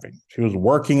starving. She was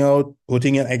working out,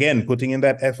 putting in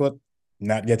that effort,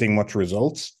 not getting much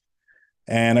results.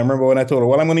 And I remember when I told her,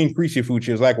 well, I'm going to increase your food.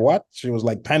 She was like, what? She was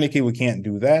like, panicky. We can't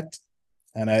do that.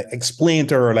 And I explained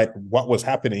to her like what was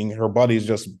happening. Her body's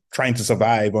just trying to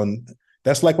survive on,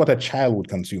 that's like what a child would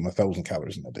consume, 1,000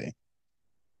 calories in a day.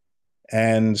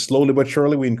 And slowly but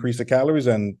surely, we increased the calories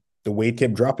and the weight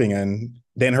kept dropping. And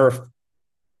then her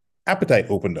appetite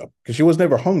opened up because she was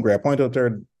never hungry. I pointed out to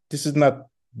her, this is not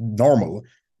normal.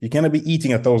 You cannot be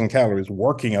eating 1,000 calories,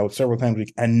 working out several times a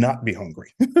week and not be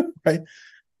hungry, right?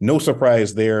 No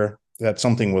surprise there that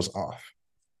something was off.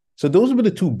 So those are the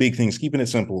two big things, keeping it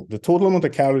simple. The total amount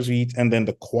of calories you eat and then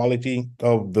the quality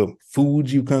of the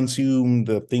foods you consume,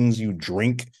 the things you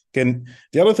drink. And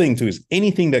the other thing too is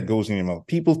anything that goes in your mouth.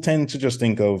 People tend to just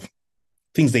think of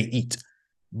things they eat.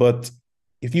 But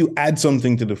if you add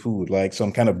something to the food, like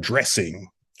some kind of dressing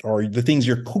or the things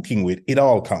you're cooking with, it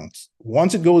all counts.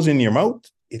 Once it goes in your mouth,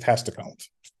 it has to count.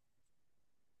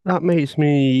 That makes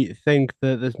me think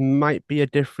that there might be a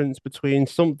difference between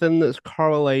something that's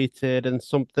correlated and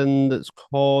something that's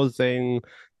causing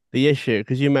the issue.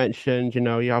 Because you mentioned,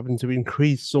 you're having to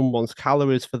increase someone's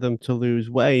calories for them to lose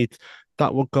weight.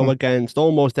 That would go against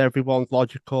almost everyone's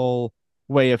logical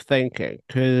way of thinking.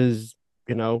 Because,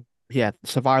 yeah,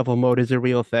 survival mode is a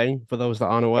real thing for those that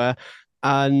aren't aware.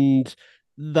 And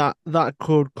that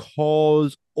could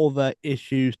cause other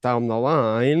issues down the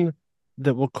line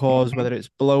that will cause, whether it's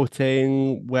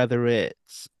bloating, whether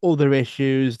it's other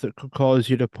issues that could cause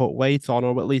you to put weight on,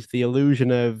 or at least the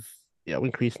illusion of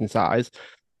increasing size.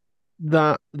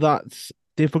 That's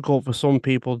difficult for some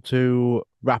people to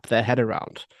wrap their head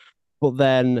around. But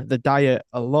then the diet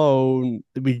alone,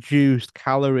 the reduced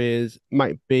calories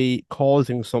might be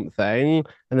causing something.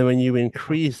 And then when you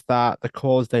increase that, the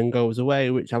cause then goes away,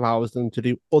 which allows them to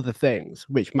do other things,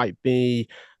 which might be,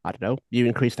 I don't know, you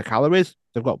increase the calories,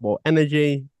 they've got more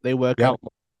energy, they work Yep. out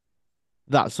more,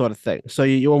 that sort of thing. So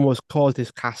you almost cause this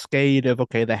cascade of,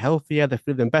 okay, they're healthier, they're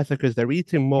feeling better because they're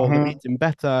eating more, they're eating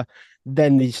better.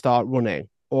 Then they start running,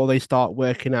 or they start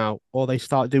working out, or they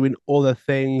start doing other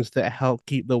things that help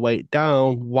keep the weight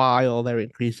down while they're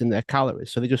increasing their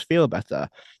calories. So they just feel better. Talk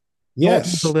to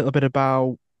us a Yes. little bit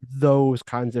about those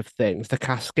kinds of things, the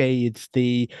cascades,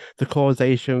 the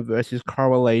causation versus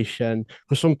correlation,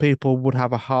 because some people would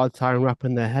have a hard time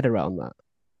wrapping their head around that.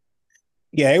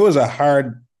 Yeah, it was a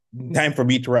hard time for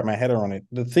me to wrap my head around it.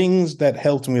 The things that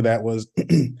helped me that was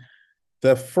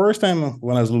the first time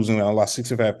when I was losing, I lost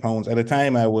 65 pounds. At the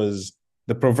time, I was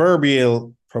the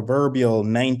proverbial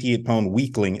 98-pound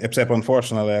weakling, except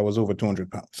unfortunately, I was over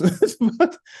 200 pounds.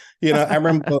 But, I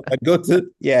remember I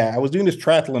was doing this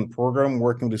triathlon program,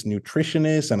 working with this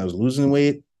nutritionist, and I was losing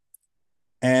weight.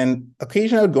 And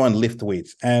occasionally I would go and lift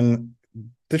weights. And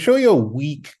to show you how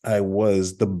weak I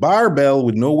was, the barbell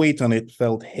with no weight on it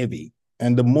felt heavy.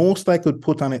 And the most I could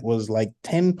put on it was like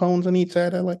 10 pounds on each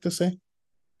side, I like to say.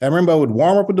 I remember I would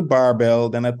warm up with the barbell,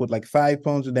 then I'd put like 5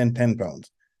 pounds and then 10 pounds.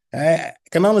 I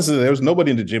can honestly say there was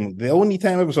nobody in the gym. The only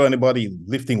time I ever saw anybody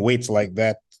lifting weights like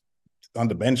that on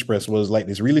the bench press was like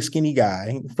this really skinny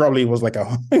guy. Probably was like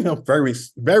a very,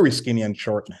 very skinny and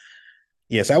short.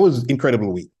 Yes, I was incredibly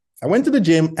weak. I went to the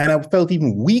gym and I felt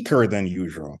even weaker than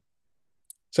usual.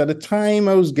 So at the time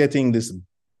I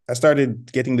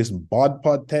started getting this bod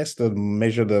pod test to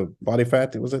measure the body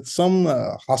fat. It was at some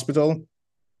hospital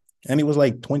and it was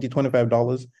like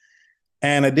 $25.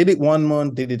 And I did it 1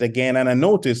 month, did it again. And I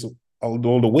noticed,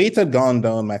 although the weight had gone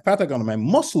down, my fat had gone down, my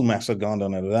muscle mass had gone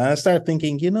down. And I started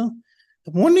thinking, I'm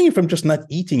wondering if I'm just not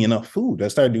eating enough food. I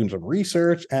started doing some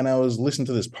research and I was listening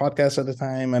to this podcast at the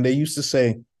time. And they used to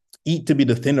say, eat to be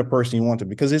the thinner person you want to,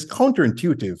 because it's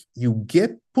counterintuitive. You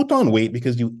get put on weight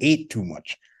because you ate too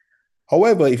much.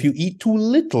 However, if you eat too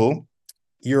little,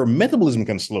 your metabolism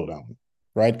can slow down.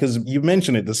 right? Because you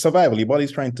mentioned it, the survival, your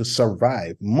body's trying to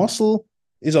survive. Muscle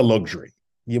is a luxury.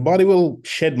 Your body will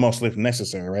shed muscle if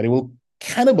necessary, right? It will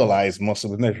cannibalize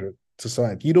muscle if necessary to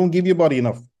survive. You don't give your body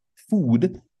enough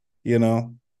food, you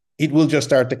know, it will just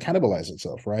start to cannibalize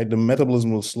itself, right? The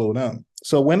metabolism will slow down.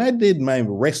 So when I did my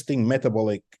resting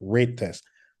metabolic rate test,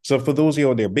 so for those of you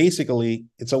out there, basically,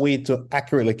 it's a way to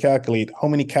accurately calculate how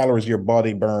many calories your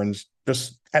body burns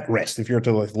just at rest if you're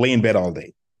to like lay in bed all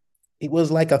day. It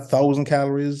was like 1,000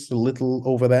 calories, a little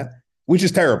over that, which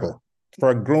is terrible.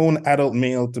 For a grown adult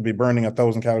male to be burning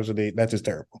 1,000 calories a day, that is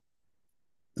terrible.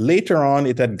 Later on,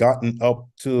 it had gotten up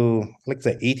to, like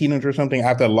say, 1,800 or something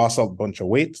after I lost a bunch of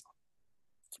weight,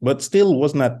 but still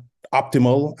was not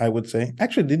optimal, I would say.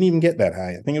 Actually, didn't even get that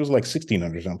high. I think it was like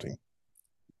 1,600 something.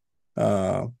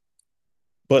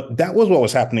 But that was what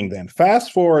was happening then.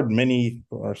 Fast forward many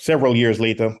or several years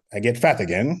later, I get fat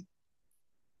again.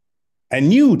 I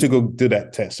knew to go do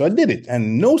that test. So I did it.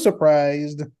 And no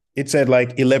surprise, it said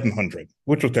like 1,100,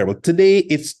 which was terrible. Today,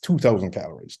 it's 2,000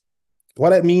 calories.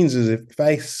 What that means is if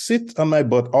I sit on my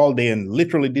butt all day and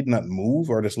literally did not move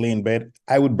or just lay in bed,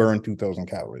 I would burn 2,000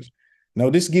 calories. Now,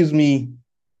 this gives me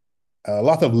a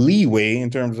lot of leeway in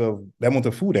terms of the amount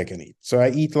of food I can eat. So I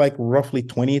eat like roughly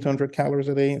 2,800 calories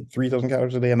a day, 3,000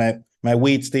 calories a day, and my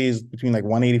weight stays between like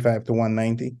 185 to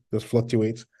 190, just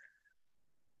fluctuates.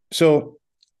 So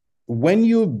when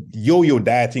you yo-yo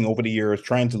dieting over the years,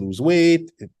 trying to lose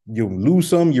weight, you lose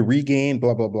some, you regain,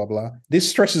 blah, blah, blah, blah. This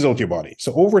stresses out your body.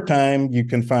 So over time, you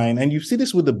can find, and you see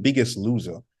this with the Biggest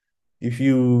Loser. If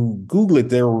you Google it,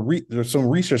 there's some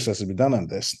research that's been done on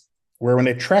this, where when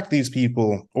they track these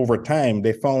people over time,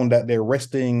 they found that their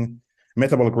resting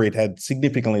metabolic rate had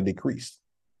significantly decreased,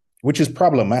 which is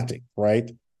problematic, right?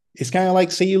 It's kind of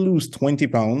like, say you lose 20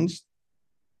 pounds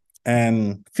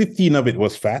and 15 of it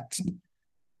was fat.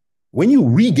 When you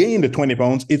regain the 20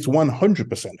 pounds, it's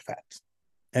 100% fat.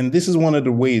 And this is one of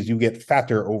the ways you get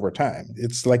fatter over time.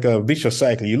 It's like a vicious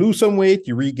cycle. You lose some weight,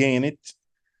 you regain it,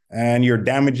 and you're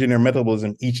damaging your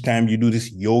metabolism each time you do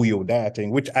this yo-yo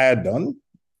dieting, which I had done,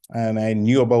 and I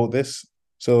knew about this.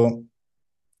 So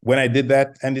when I did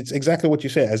that, and it's exactly what you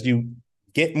said, as you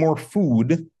get more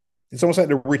food, it's almost like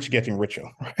the rich getting richer,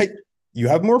 right? You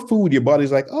have more food, your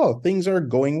body's like, oh, things are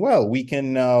going well. We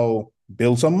can now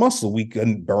build some muscle. We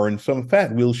can burn some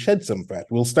fat. We'll shed some fat.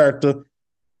 We'll start to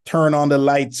turn on the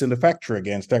lights in the factory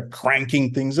again, start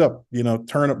cranking things up,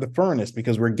 turn up the furnace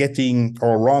because we're getting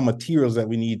our raw materials that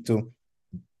we need to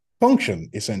function,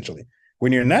 essentially.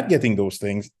 When you're not getting those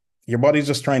things, your body's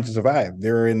just trying to survive.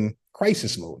 They're in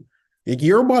crisis mode. Like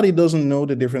your body doesn't know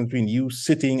the difference between you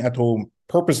sitting at home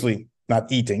purposely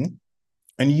not eating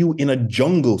and you in a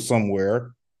jungle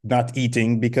somewhere not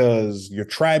eating because your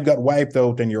tribe got wiped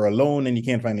out and you're alone and you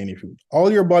can't find any food.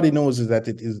 All your body knows is that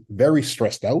it is very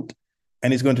stressed out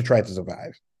and it's going to try to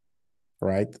survive,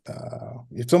 right?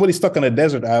 If somebody's stuck on a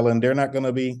desert island, they're not going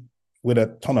to be with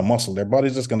a ton of muscle. Their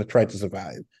body's just going to try to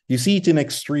survive. You see it in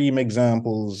extreme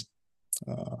examples.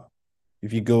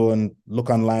 If you go and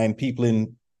look online, people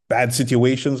in bad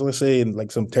situations, let's say in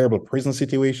like some terrible prison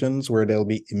situations where they'll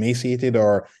be emaciated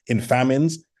or in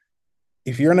famines,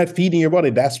 if you're not feeding your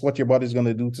body, that's what your body's going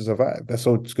to do to survive. That's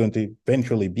what it's going to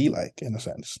eventually be like, in a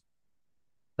sense.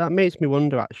 That makes me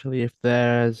wonder actually if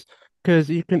because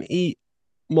you can eat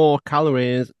more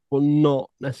calories, but not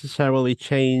necessarily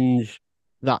change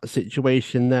that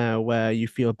situation there where you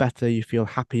feel better, you feel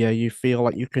happier, you feel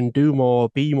like you can do more,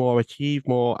 be more, achieve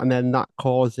more, and then that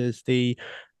causes the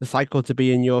cycle to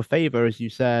be in your favor, as you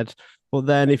said. But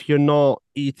then if you're not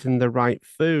eating the right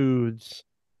foods,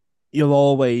 you'll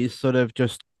always sort of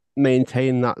just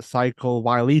maintain that cycle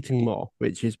while eating more,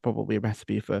 which is probably a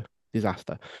recipe for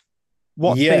disaster.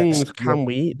 What Yes. things can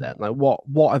we eat then? Like what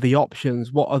are the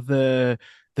options? What are the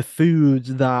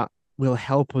foods that will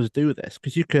help us do this?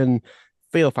 Because you can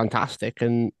feel fantastic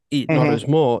and eat not as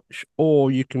Mm-hmm. much,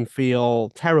 or you can feel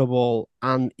terrible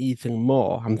and eating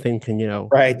more. I'm thinking,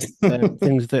 Right.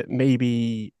 things that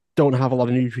maybe don't have a lot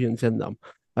of nutrients in them,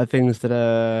 are things that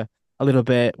are a little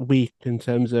bit weak in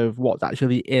terms of what's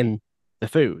actually in the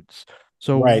foods.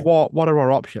 So Right. what are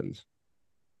our options?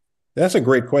 That's a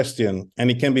great question. And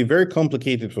it can be very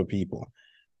complicated for people.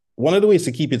 One of the ways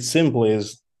to keep it simple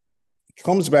is it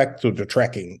comes back to the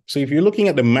tracking. So if you're looking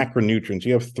at the macronutrients,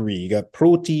 you have three. You got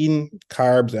protein,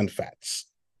 carbs, and fats.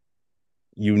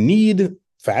 You need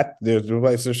fat.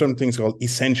 There's some things called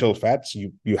essential fats.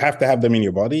 You have to have them in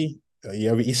your body. You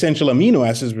have essential amino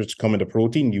acids, which come in the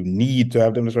protein. You need to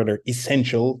have them. That's why they're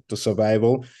essential to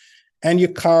survival. And your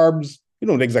carbs, you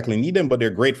don't exactly need them, but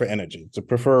they're great for energy. It's a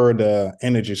preferred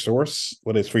energy source,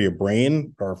 whether it's for your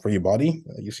brain or for your body.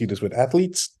 You see this with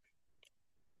athletes.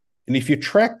 And if you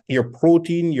track your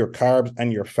protein, your carbs,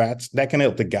 and your fats, that can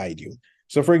help to guide you.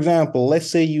 So for example, let's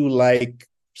say you like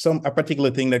a particular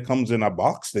thing that comes in a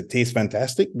box that tastes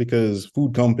fantastic because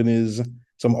food companies,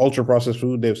 some ultra processed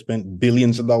food, they've spent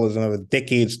billions of dollars and over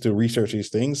decades to research these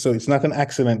things. So it's not an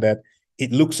accident that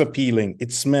it looks appealing,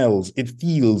 it smells, it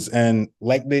feels, and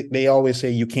like they always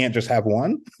say, you can't just have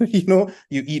one. You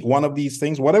eat one of these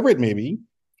things, whatever it may be,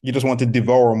 you just want to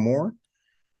devour more.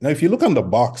 Now, if you look on the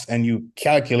box and you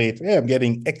calculate, hey, I'm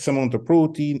getting X amount of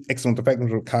protein, X amount of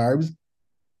carbs,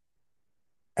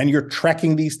 and you're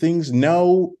tracking these things,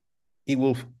 now it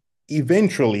will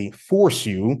eventually force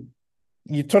you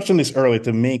touched on this earlier,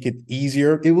 to make it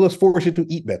easier, it will force you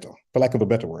to eat better, for lack of a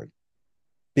better word.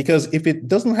 Because if it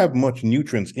doesn't have much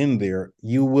nutrients in there,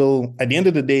 you will, at the end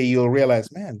of the day, you'll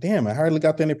realize, man, damn, I hardly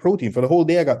got any protein. For the whole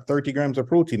day, I got 30 grams of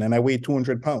protein and I weighed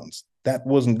 200 pounds. That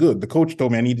wasn't good. The coach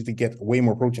told me I needed to get way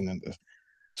more protein than this.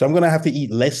 So I'm going to have to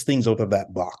eat less things out of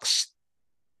that box.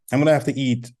 I'm going to have to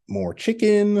eat more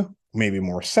chicken, maybe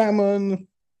more salmon,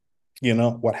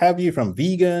 what have you, from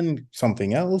vegan,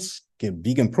 something else, get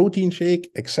vegan protein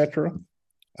shake, etc.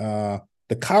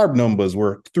 The carb numbers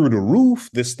were through the roof.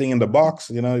 This thing in the box,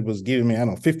 it was giving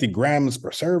me, 50 grams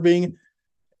per serving.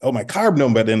 Oh, my carb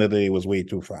number at the end of the day was way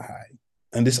too far high.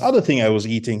 And this other thing I was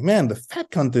eating, man, the fat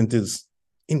content is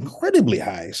incredibly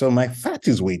high. So my fat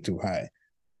is way too high.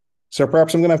 So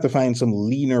perhaps I'm going to have to find some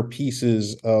leaner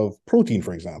pieces of protein,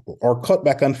 for example, or cut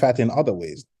back on fat in other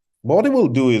ways. But what it will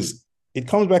do is, it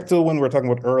comes back to when we were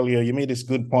talking about earlier, you made this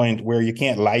good point where you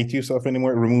can't lie to yourself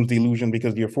anymore. It removes the illusion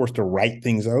because you're forced to write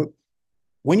things out.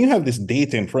 When you have this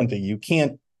data in front of you, you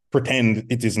can't pretend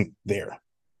it isn't there.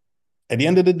 At the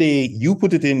end of the day, you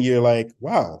put it in, you're like,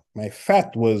 wow, my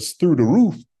fat was through the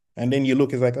roof. And then you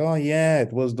look, it's like, oh yeah,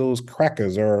 it was those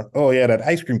crackers, or, oh yeah, that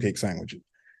ice cream cake sandwich.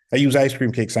 I use ice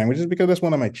cream cake sandwiches because that's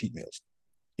one of my cheat meals.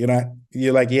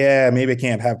 You're like, yeah, maybe I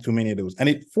can't have too many of those. And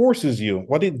it forces you,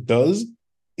 what it does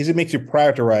is it makes you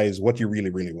prioritize what you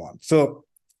really, really want. So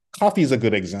coffee is a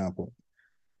good example.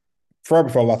 For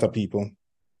a lot of people,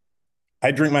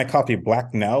 I drink my coffee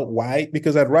black now. Why?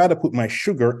 Because I'd rather put my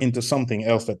sugar into something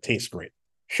else that tastes great.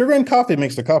 Sugar and coffee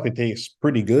makes the coffee taste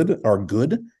pretty good,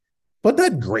 but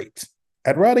not great.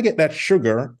 I'd rather get that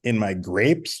sugar in my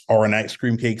grapes or an ice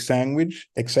cream cake sandwich,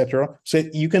 etc. So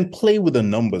you can play with the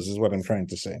numbers is what I'm trying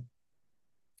to say.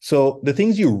 So the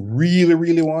things you really,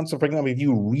 really want, so for example, if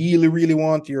you really, really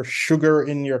want your sugar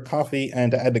in your coffee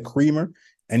and to add the creamer,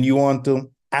 and you want to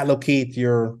allocate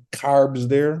your carbs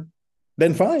there,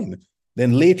 then fine.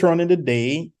 Then later on in the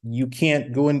day, you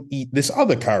can't go and eat this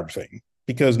other carb thing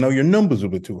because now your numbers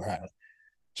will be too high.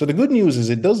 So the good news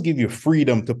is it does give you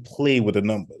freedom to play with the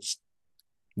numbers.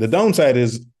 The downside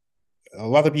is a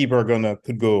lot of people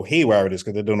could go haywire with this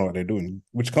because they don't know what they're doing,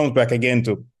 which comes back again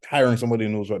to hiring somebody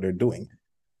who knows what they're doing.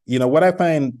 What I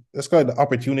find, let's call it the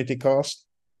opportunity cost.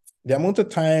 The amount of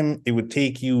time it would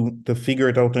take you to figure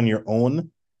it out on your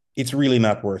own, it's really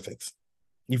not worth it.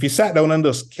 If you sat down and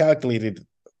just calculated,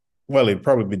 well, it'd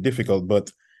probably be difficult,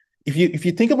 but if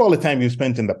you think of all the time you've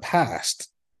spent in the past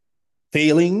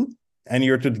failing, and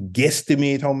you're to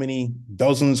guesstimate how many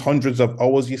dozens, hundreds of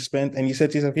hours you spent, and you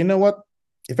said to yourself, you know what?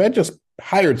 If I just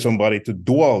hired somebody to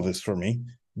do all this for me,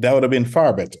 that would have been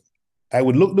far better. I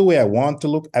would look the way I want to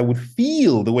look. I would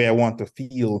feel the way I want to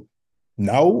feel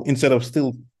now instead of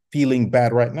still feeling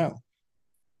bad right now.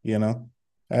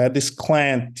 This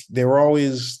client, they were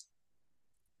always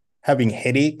having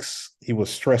headaches. He was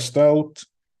stressed out,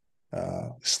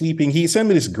 sleeping. He sent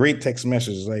me this great text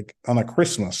message, like on a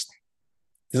Christmas.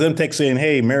 He sent a text saying,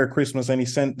 hey, Merry Christmas. And he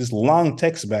sent this long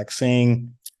text back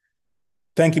saying,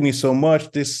 thanking me so much.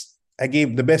 I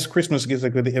gave the best Christmas gift I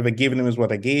could have ever given him is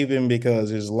what I gave him because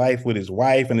his life with his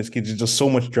wife and his kids is just so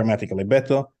much dramatically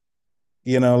better.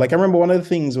 I remember one of the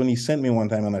things when he sent me one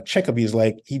time on a checkup, he's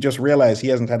like, he just realized he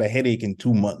hasn't had a headache in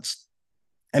 2 months.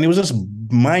 And it was just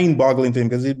mind-boggling to him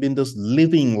because he'd been just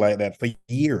living like that for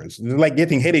years. Like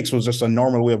getting headaches was just a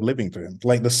normal way of living to him,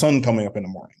 like the sun coming up in the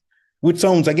morning, which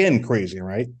sounds, again, crazy,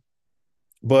 right?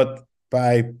 But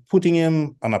by putting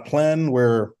him on a plan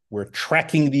where we're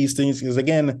tracking these things, because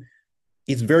again,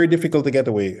 it's very difficult to get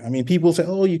away. I mean, people say,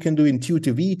 oh, you can do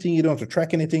intuitive eating. You don't have to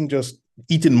track anything, just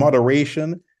eat in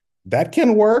moderation. That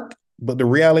can work. But the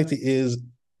reality is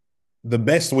the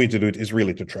best way to do it is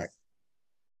really to track.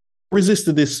 I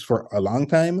resisted this for a long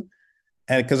time.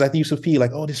 And because I used to feel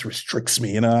like, oh, this restricts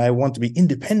me. I want to be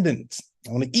independent.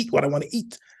 I want to eat what I want to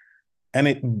eat. And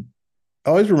I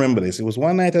always remember this. It was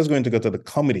one night I was going to go to the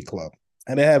comedy club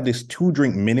and they have this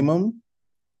 2-drink minimum.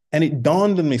 And it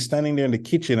dawned on me standing there in the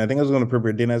kitchen. I think I was going to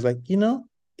prepare dinner. I was like,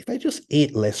 if I just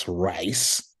ate less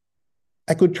rice,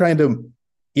 I could try to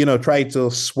try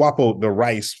to swap out the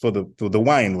rice for the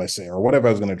wine, let's say, or whatever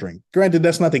I was going to drink. Granted,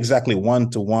 that's not exactly one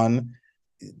to one,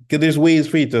 because there's ways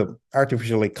for you to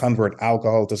artificially convert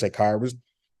alcohol to say carbs.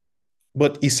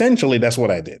 But essentially, that's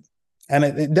what I did.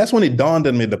 And that's when it dawned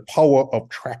on me the power of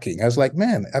tracking. I was like,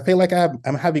 man, I feel like I'm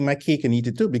having my cake and eat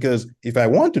it too, because if I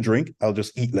want to drink, I'll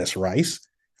just eat less rice.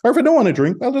 Or if I don't want to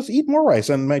drink, I'll just eat more rice.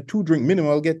 And my 2 drink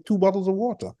minimum, I'll get 2 bottles of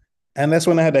water. And that's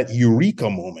when I had that eureka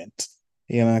moment.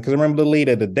 Because I remember the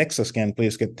lady at the DEXA scan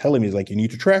place kept telling me, "It's like, you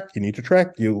need to track, you need to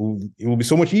track. It will be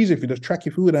so much easier if you just track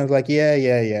your food." And I was like,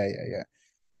 yeah.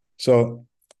 So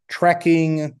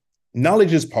tracking,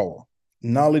 knowledge is power.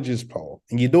 Knowledge is power.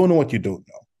 And you don't know what you don't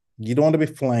know. You don't want to be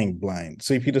flying blind.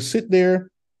 So if you just sit there,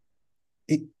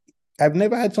 I've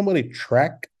never had somebody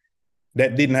track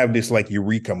that didn't have this like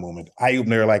eureka moment. Eye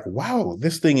opener, like, wow,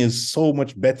 this thing is so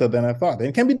much better than I thought. And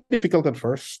it can be difficult at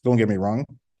first, don't get me wrong.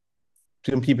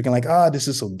 Some people can like, this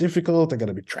is so difficult. I got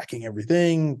to be tracking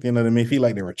everything. They may feel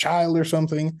like they're a child or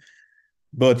something.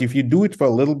 But if you do it for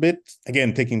a little bit,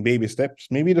 again, taking baby steps,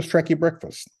 maybe just track your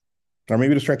breakfast, or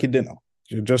maybe just track your dinner,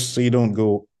 just so you don't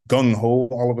go gung-ho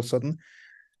all of a sudden.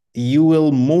 You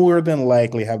will more than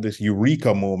likely have this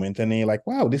eureka moment, and then you're like,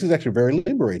 wow, this is actually very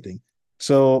liberating.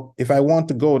 So if I want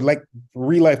to go, like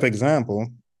real life example,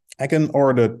 I can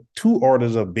order 2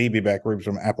 orders of baby back ribs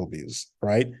from Applebee's,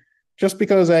 right? Just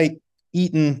because I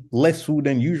eaten less food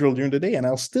than usual during the day, and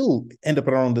I'll still end up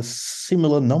around the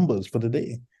similar numbers for the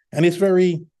day. And it's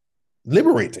very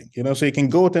liberating, so you can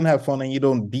go out and have fun, and you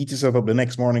don't beat yourself up the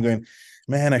next morning going,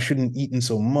 man, I shouldn't have eaten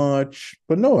so much.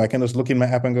 But no, I can just look in my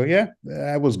app and go, yeah,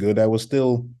 I was good. I was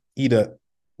still either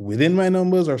within my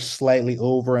numbers or slightly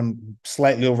over, and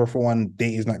slightly over for one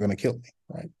day is not going to kill me,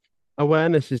 right?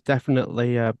 Awareness is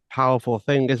definitely a powerful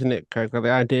thing, isn't it, Kirk? Like the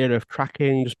idea of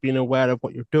tracking, just being aware of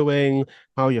what you're doing,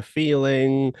 how you're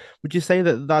feeling. Would you say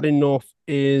that that enough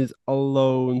is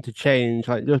alone to change?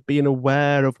 Like just being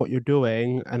aware of what you're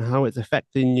doing and how it's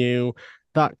affecting you,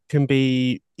 that can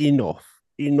be enough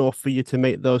for you to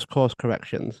make those course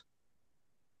corrections.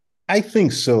 I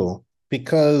think so,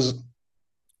 because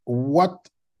what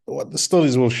what the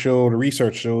studies will show, the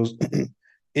research shows,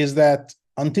 is that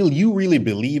until you really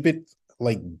believe it,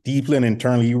 like deeply and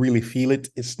internally, you really feel it,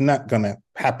 it's not gonna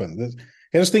happen.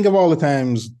 I just think of all the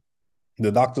times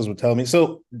the doctors would tell me.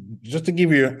 So just to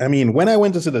give you, I mean, when I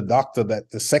went to see the doctor that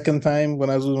the second time when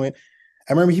I was losing weight,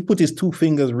 I remember he put his 2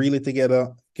 fingers really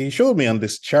together. He showed me on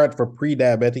this chart for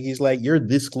pre-diabetic. He's like, you're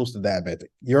this close to diabetic.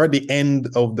 You're at the end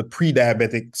of the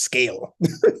pre-diabetic scale.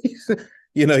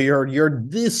 You're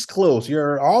this close.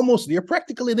 You're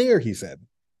practically there, he said.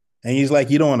 And he's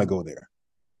like, you don't want to go there.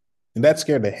 And that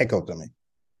scared the heck out of me.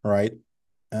 Right.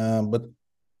 But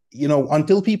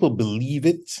until people believe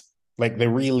it, like they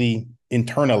really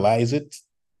internalize it,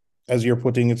 as you're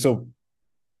putting it, so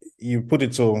you put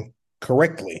it so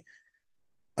correctly,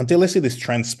 until they see this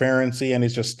transparency and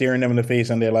it's just staring them in the face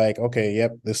and they're like, okay,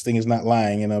 yep, this thing is not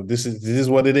lying, this is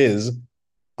what it is.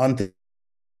 Until,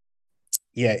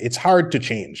 yeah, it's hard to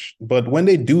change. But when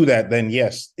they do that, then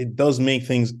yes, it does make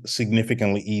things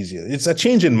significantly easier. It's a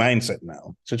change in mindset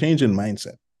now. It's a change in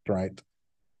mindset, right?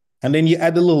 And then you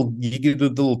give the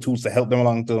little tools to help them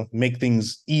along to make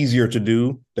things easier to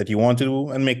do that you want to do,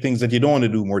 and make things that you don't want to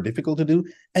do more difficult to do.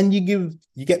 And you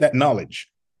get that knowledge,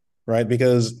 right?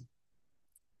 Because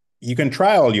you can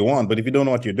try all you want, but if you don't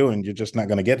know what you're doing, you're just not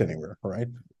going to get anywhere, right?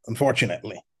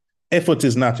 Unfortunately, effort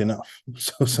is not enough,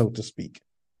 so to speak.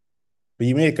 But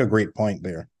you make a great point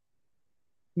there.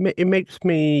 It makes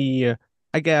me,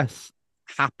 I guess,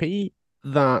 happy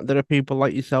that there are people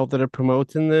like yourself that are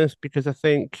promoting this, because I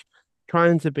think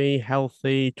trying to be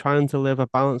healthy, trying to live a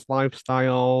balanced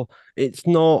lifestyle, it's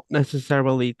not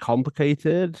necessarily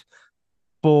complicated,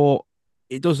 but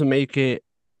it doesn't make it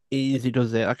easy,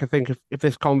 does it? Like I think if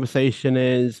this conversation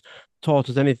is taught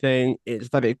us anything, it's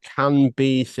that it can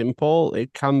be simple,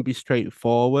 it can be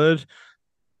straightforward,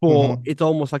 but Mm-hmm. it's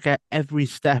almost like every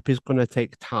step is going to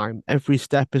take time. Every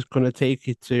step is going to take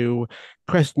you to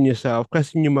question yourself,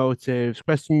 question your motives,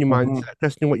 question your Mm-hmm. mindset,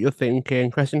 question what you're thinking,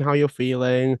 question how you're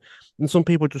feeling. And some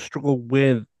people just struggle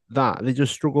with that. They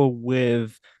just struggle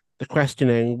with the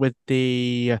questioning, with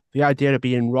the idea of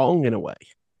being wrong in a way.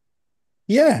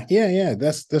 Yeah.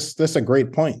 That's a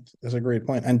great point. That's a great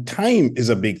point. And time is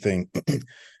a big thing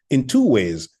in 2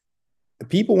 ways.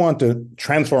 People want to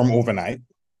transform overnight.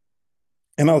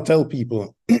 And I'll tell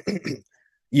people,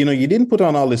 you didn't put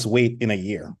on all this weight in a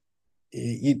year.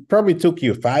 It probably took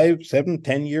you 5, 7,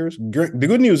 10 years. The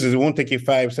good news is it won't take you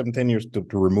 5, 7, 10 years to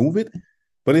remove it,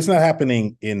 but it's not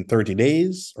happening in 30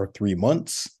 days or 3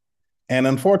 months. And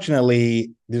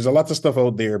unfortunately, there's a lot of stuff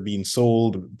out there being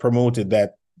sold, promoted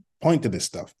that point to this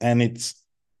stuff, and it's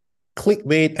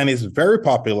clickbait, and it's very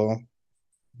popular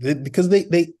because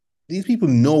they these people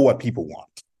know what people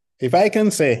want. If I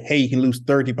can say, hey, you can lose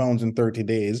 30 pounds in 30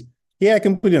 days, yeah, I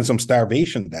can put in some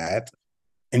starvation diet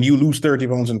and you lose 30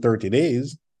 pounds in 30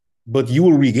 days, but you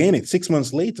will regain it 6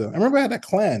 months later. I remember I had a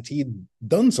client, he'd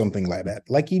done something like that.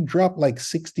 Like he dropped like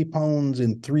 60 pounds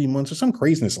in 3 months or some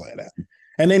craziness like that.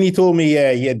 And then he told me,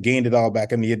 yeah, he had gained it all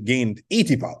back and he had gained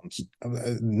 80 pounds.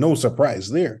 No surprise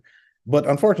there. But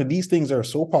unfortunately, these things are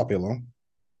so popular.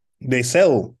 They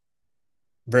sell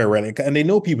very rarely, and they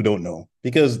know people don't know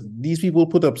because these people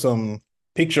put up some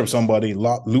picture of somebody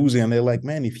losing, and they're like,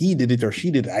 man, if he did it or she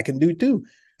did it, I can do it too.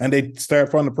 And they start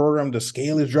from the program, the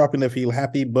scale is dropping, they feel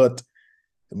happy, but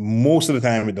most of the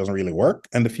time it doesn't really work.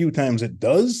 And the few times it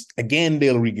does, again,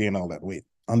 they'll regain all that weight.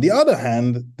 On the other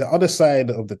hand, the other side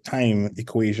of the time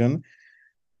equation,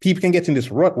 people can get in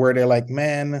this rut where they're like,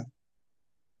 man,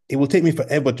 it will take me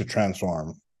forever to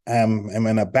transform. I'm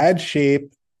in a bad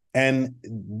shape. And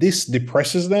this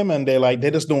depresses them, and they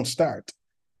just don't start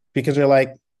because they're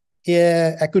like,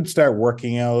 yeah, I could start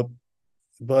working out,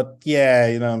 but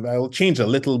yeah, I'll change a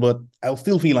little, but I'll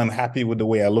still feel unhappy with the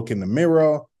way I look in the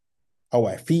mirror, how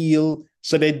I feel.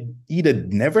 So they either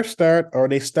never start or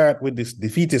they start with this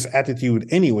defeatist attitude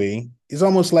anyway. It's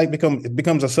almost like it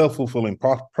becomes a self-fulfilling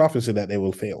prophecy that they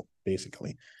will fail,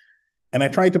 basically. And I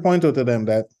try to point out to them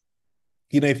that,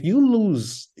 if you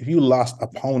lost a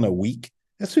pound a week,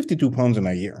 that's 52 pounds in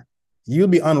a year. You'll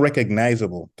be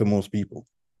unrecognizable to most people.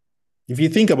 If you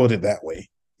think about it that way,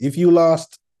 if you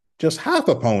lost just half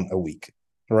a pound a week,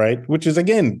 right, which is,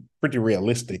 again, pretty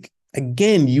realistic,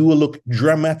 again, you will look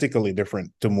dramatically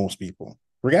different to most people,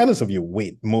 regardless of your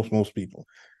weight, most people.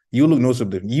 You look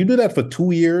noticeably different. You do that for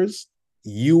 2 years,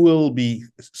 you will be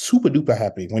super duper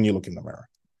happy when you look in the mirror.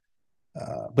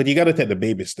 But you got to take the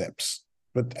baby steps.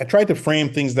 But I try to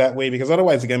frame things that way because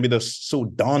otherwise it can be just so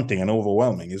daunting and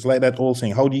overwhelming. It's like that old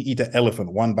saying, how do you eat an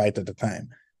elephant one bite at a time?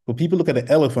 But people look at the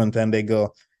elephant and they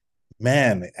go,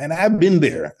 man, and I've been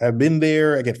there.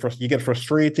 You get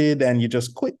frustrated and you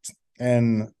just quit.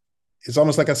 And it's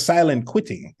almost like a silent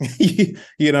quitting.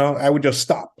 I would just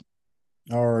stop.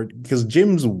 Or because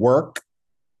gyms work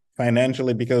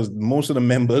financially because most of the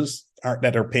members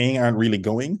that are paying aren't really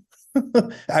going.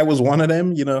 I was one of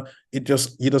them. You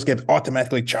just get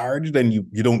automatically charged and you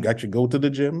don't actually go to the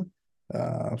gym.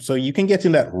 So you can get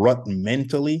in that rut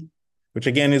mentally, which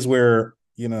again is where,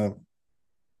 a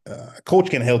coach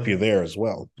can help you there as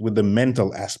well with the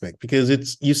mental aspect,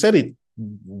 because you said it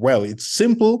well, it's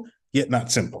simple, yet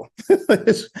not simple.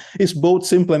 it's both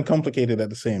simple and complicated at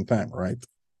the same time, right?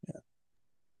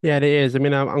 Yeah, it is. I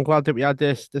mean, I'm glad that we had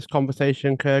this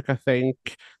conversation, Kirk. I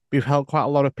think we've helped quite a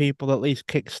lot of people at least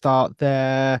kickstart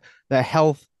their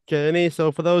health journey.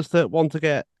 So for those that want to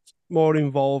get more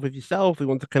involved with yourself, they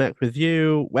want to connect with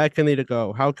you, where can they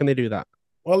go? How can they do that?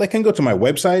 Well, they can go to my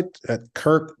website at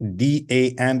Kirk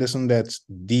D.A. Anderson. That's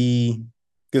D,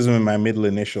 gives them my middle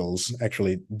initials,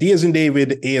 actually. D as in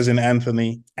David, A as in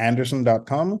Anthony,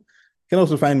 Anderson.com. You can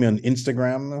also find me on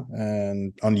Instagram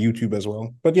and on YouTube as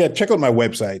well. But yeah, check out my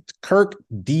website,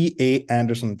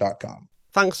 KirkDAAnderson.com.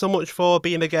 Thanks so much for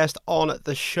being a guest on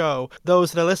the show.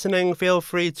 Those that are listening, feel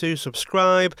free to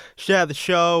subscribe, share the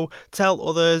show, tell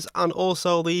others, and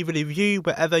also leave a review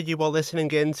wherever you are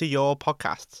listening into your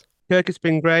podcasts. Kirk, it's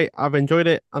been great. I've enjoyed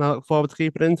it, and I look forward to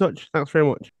keeping in touch. Thanks very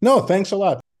much. No, thanks a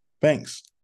lot. Thanks.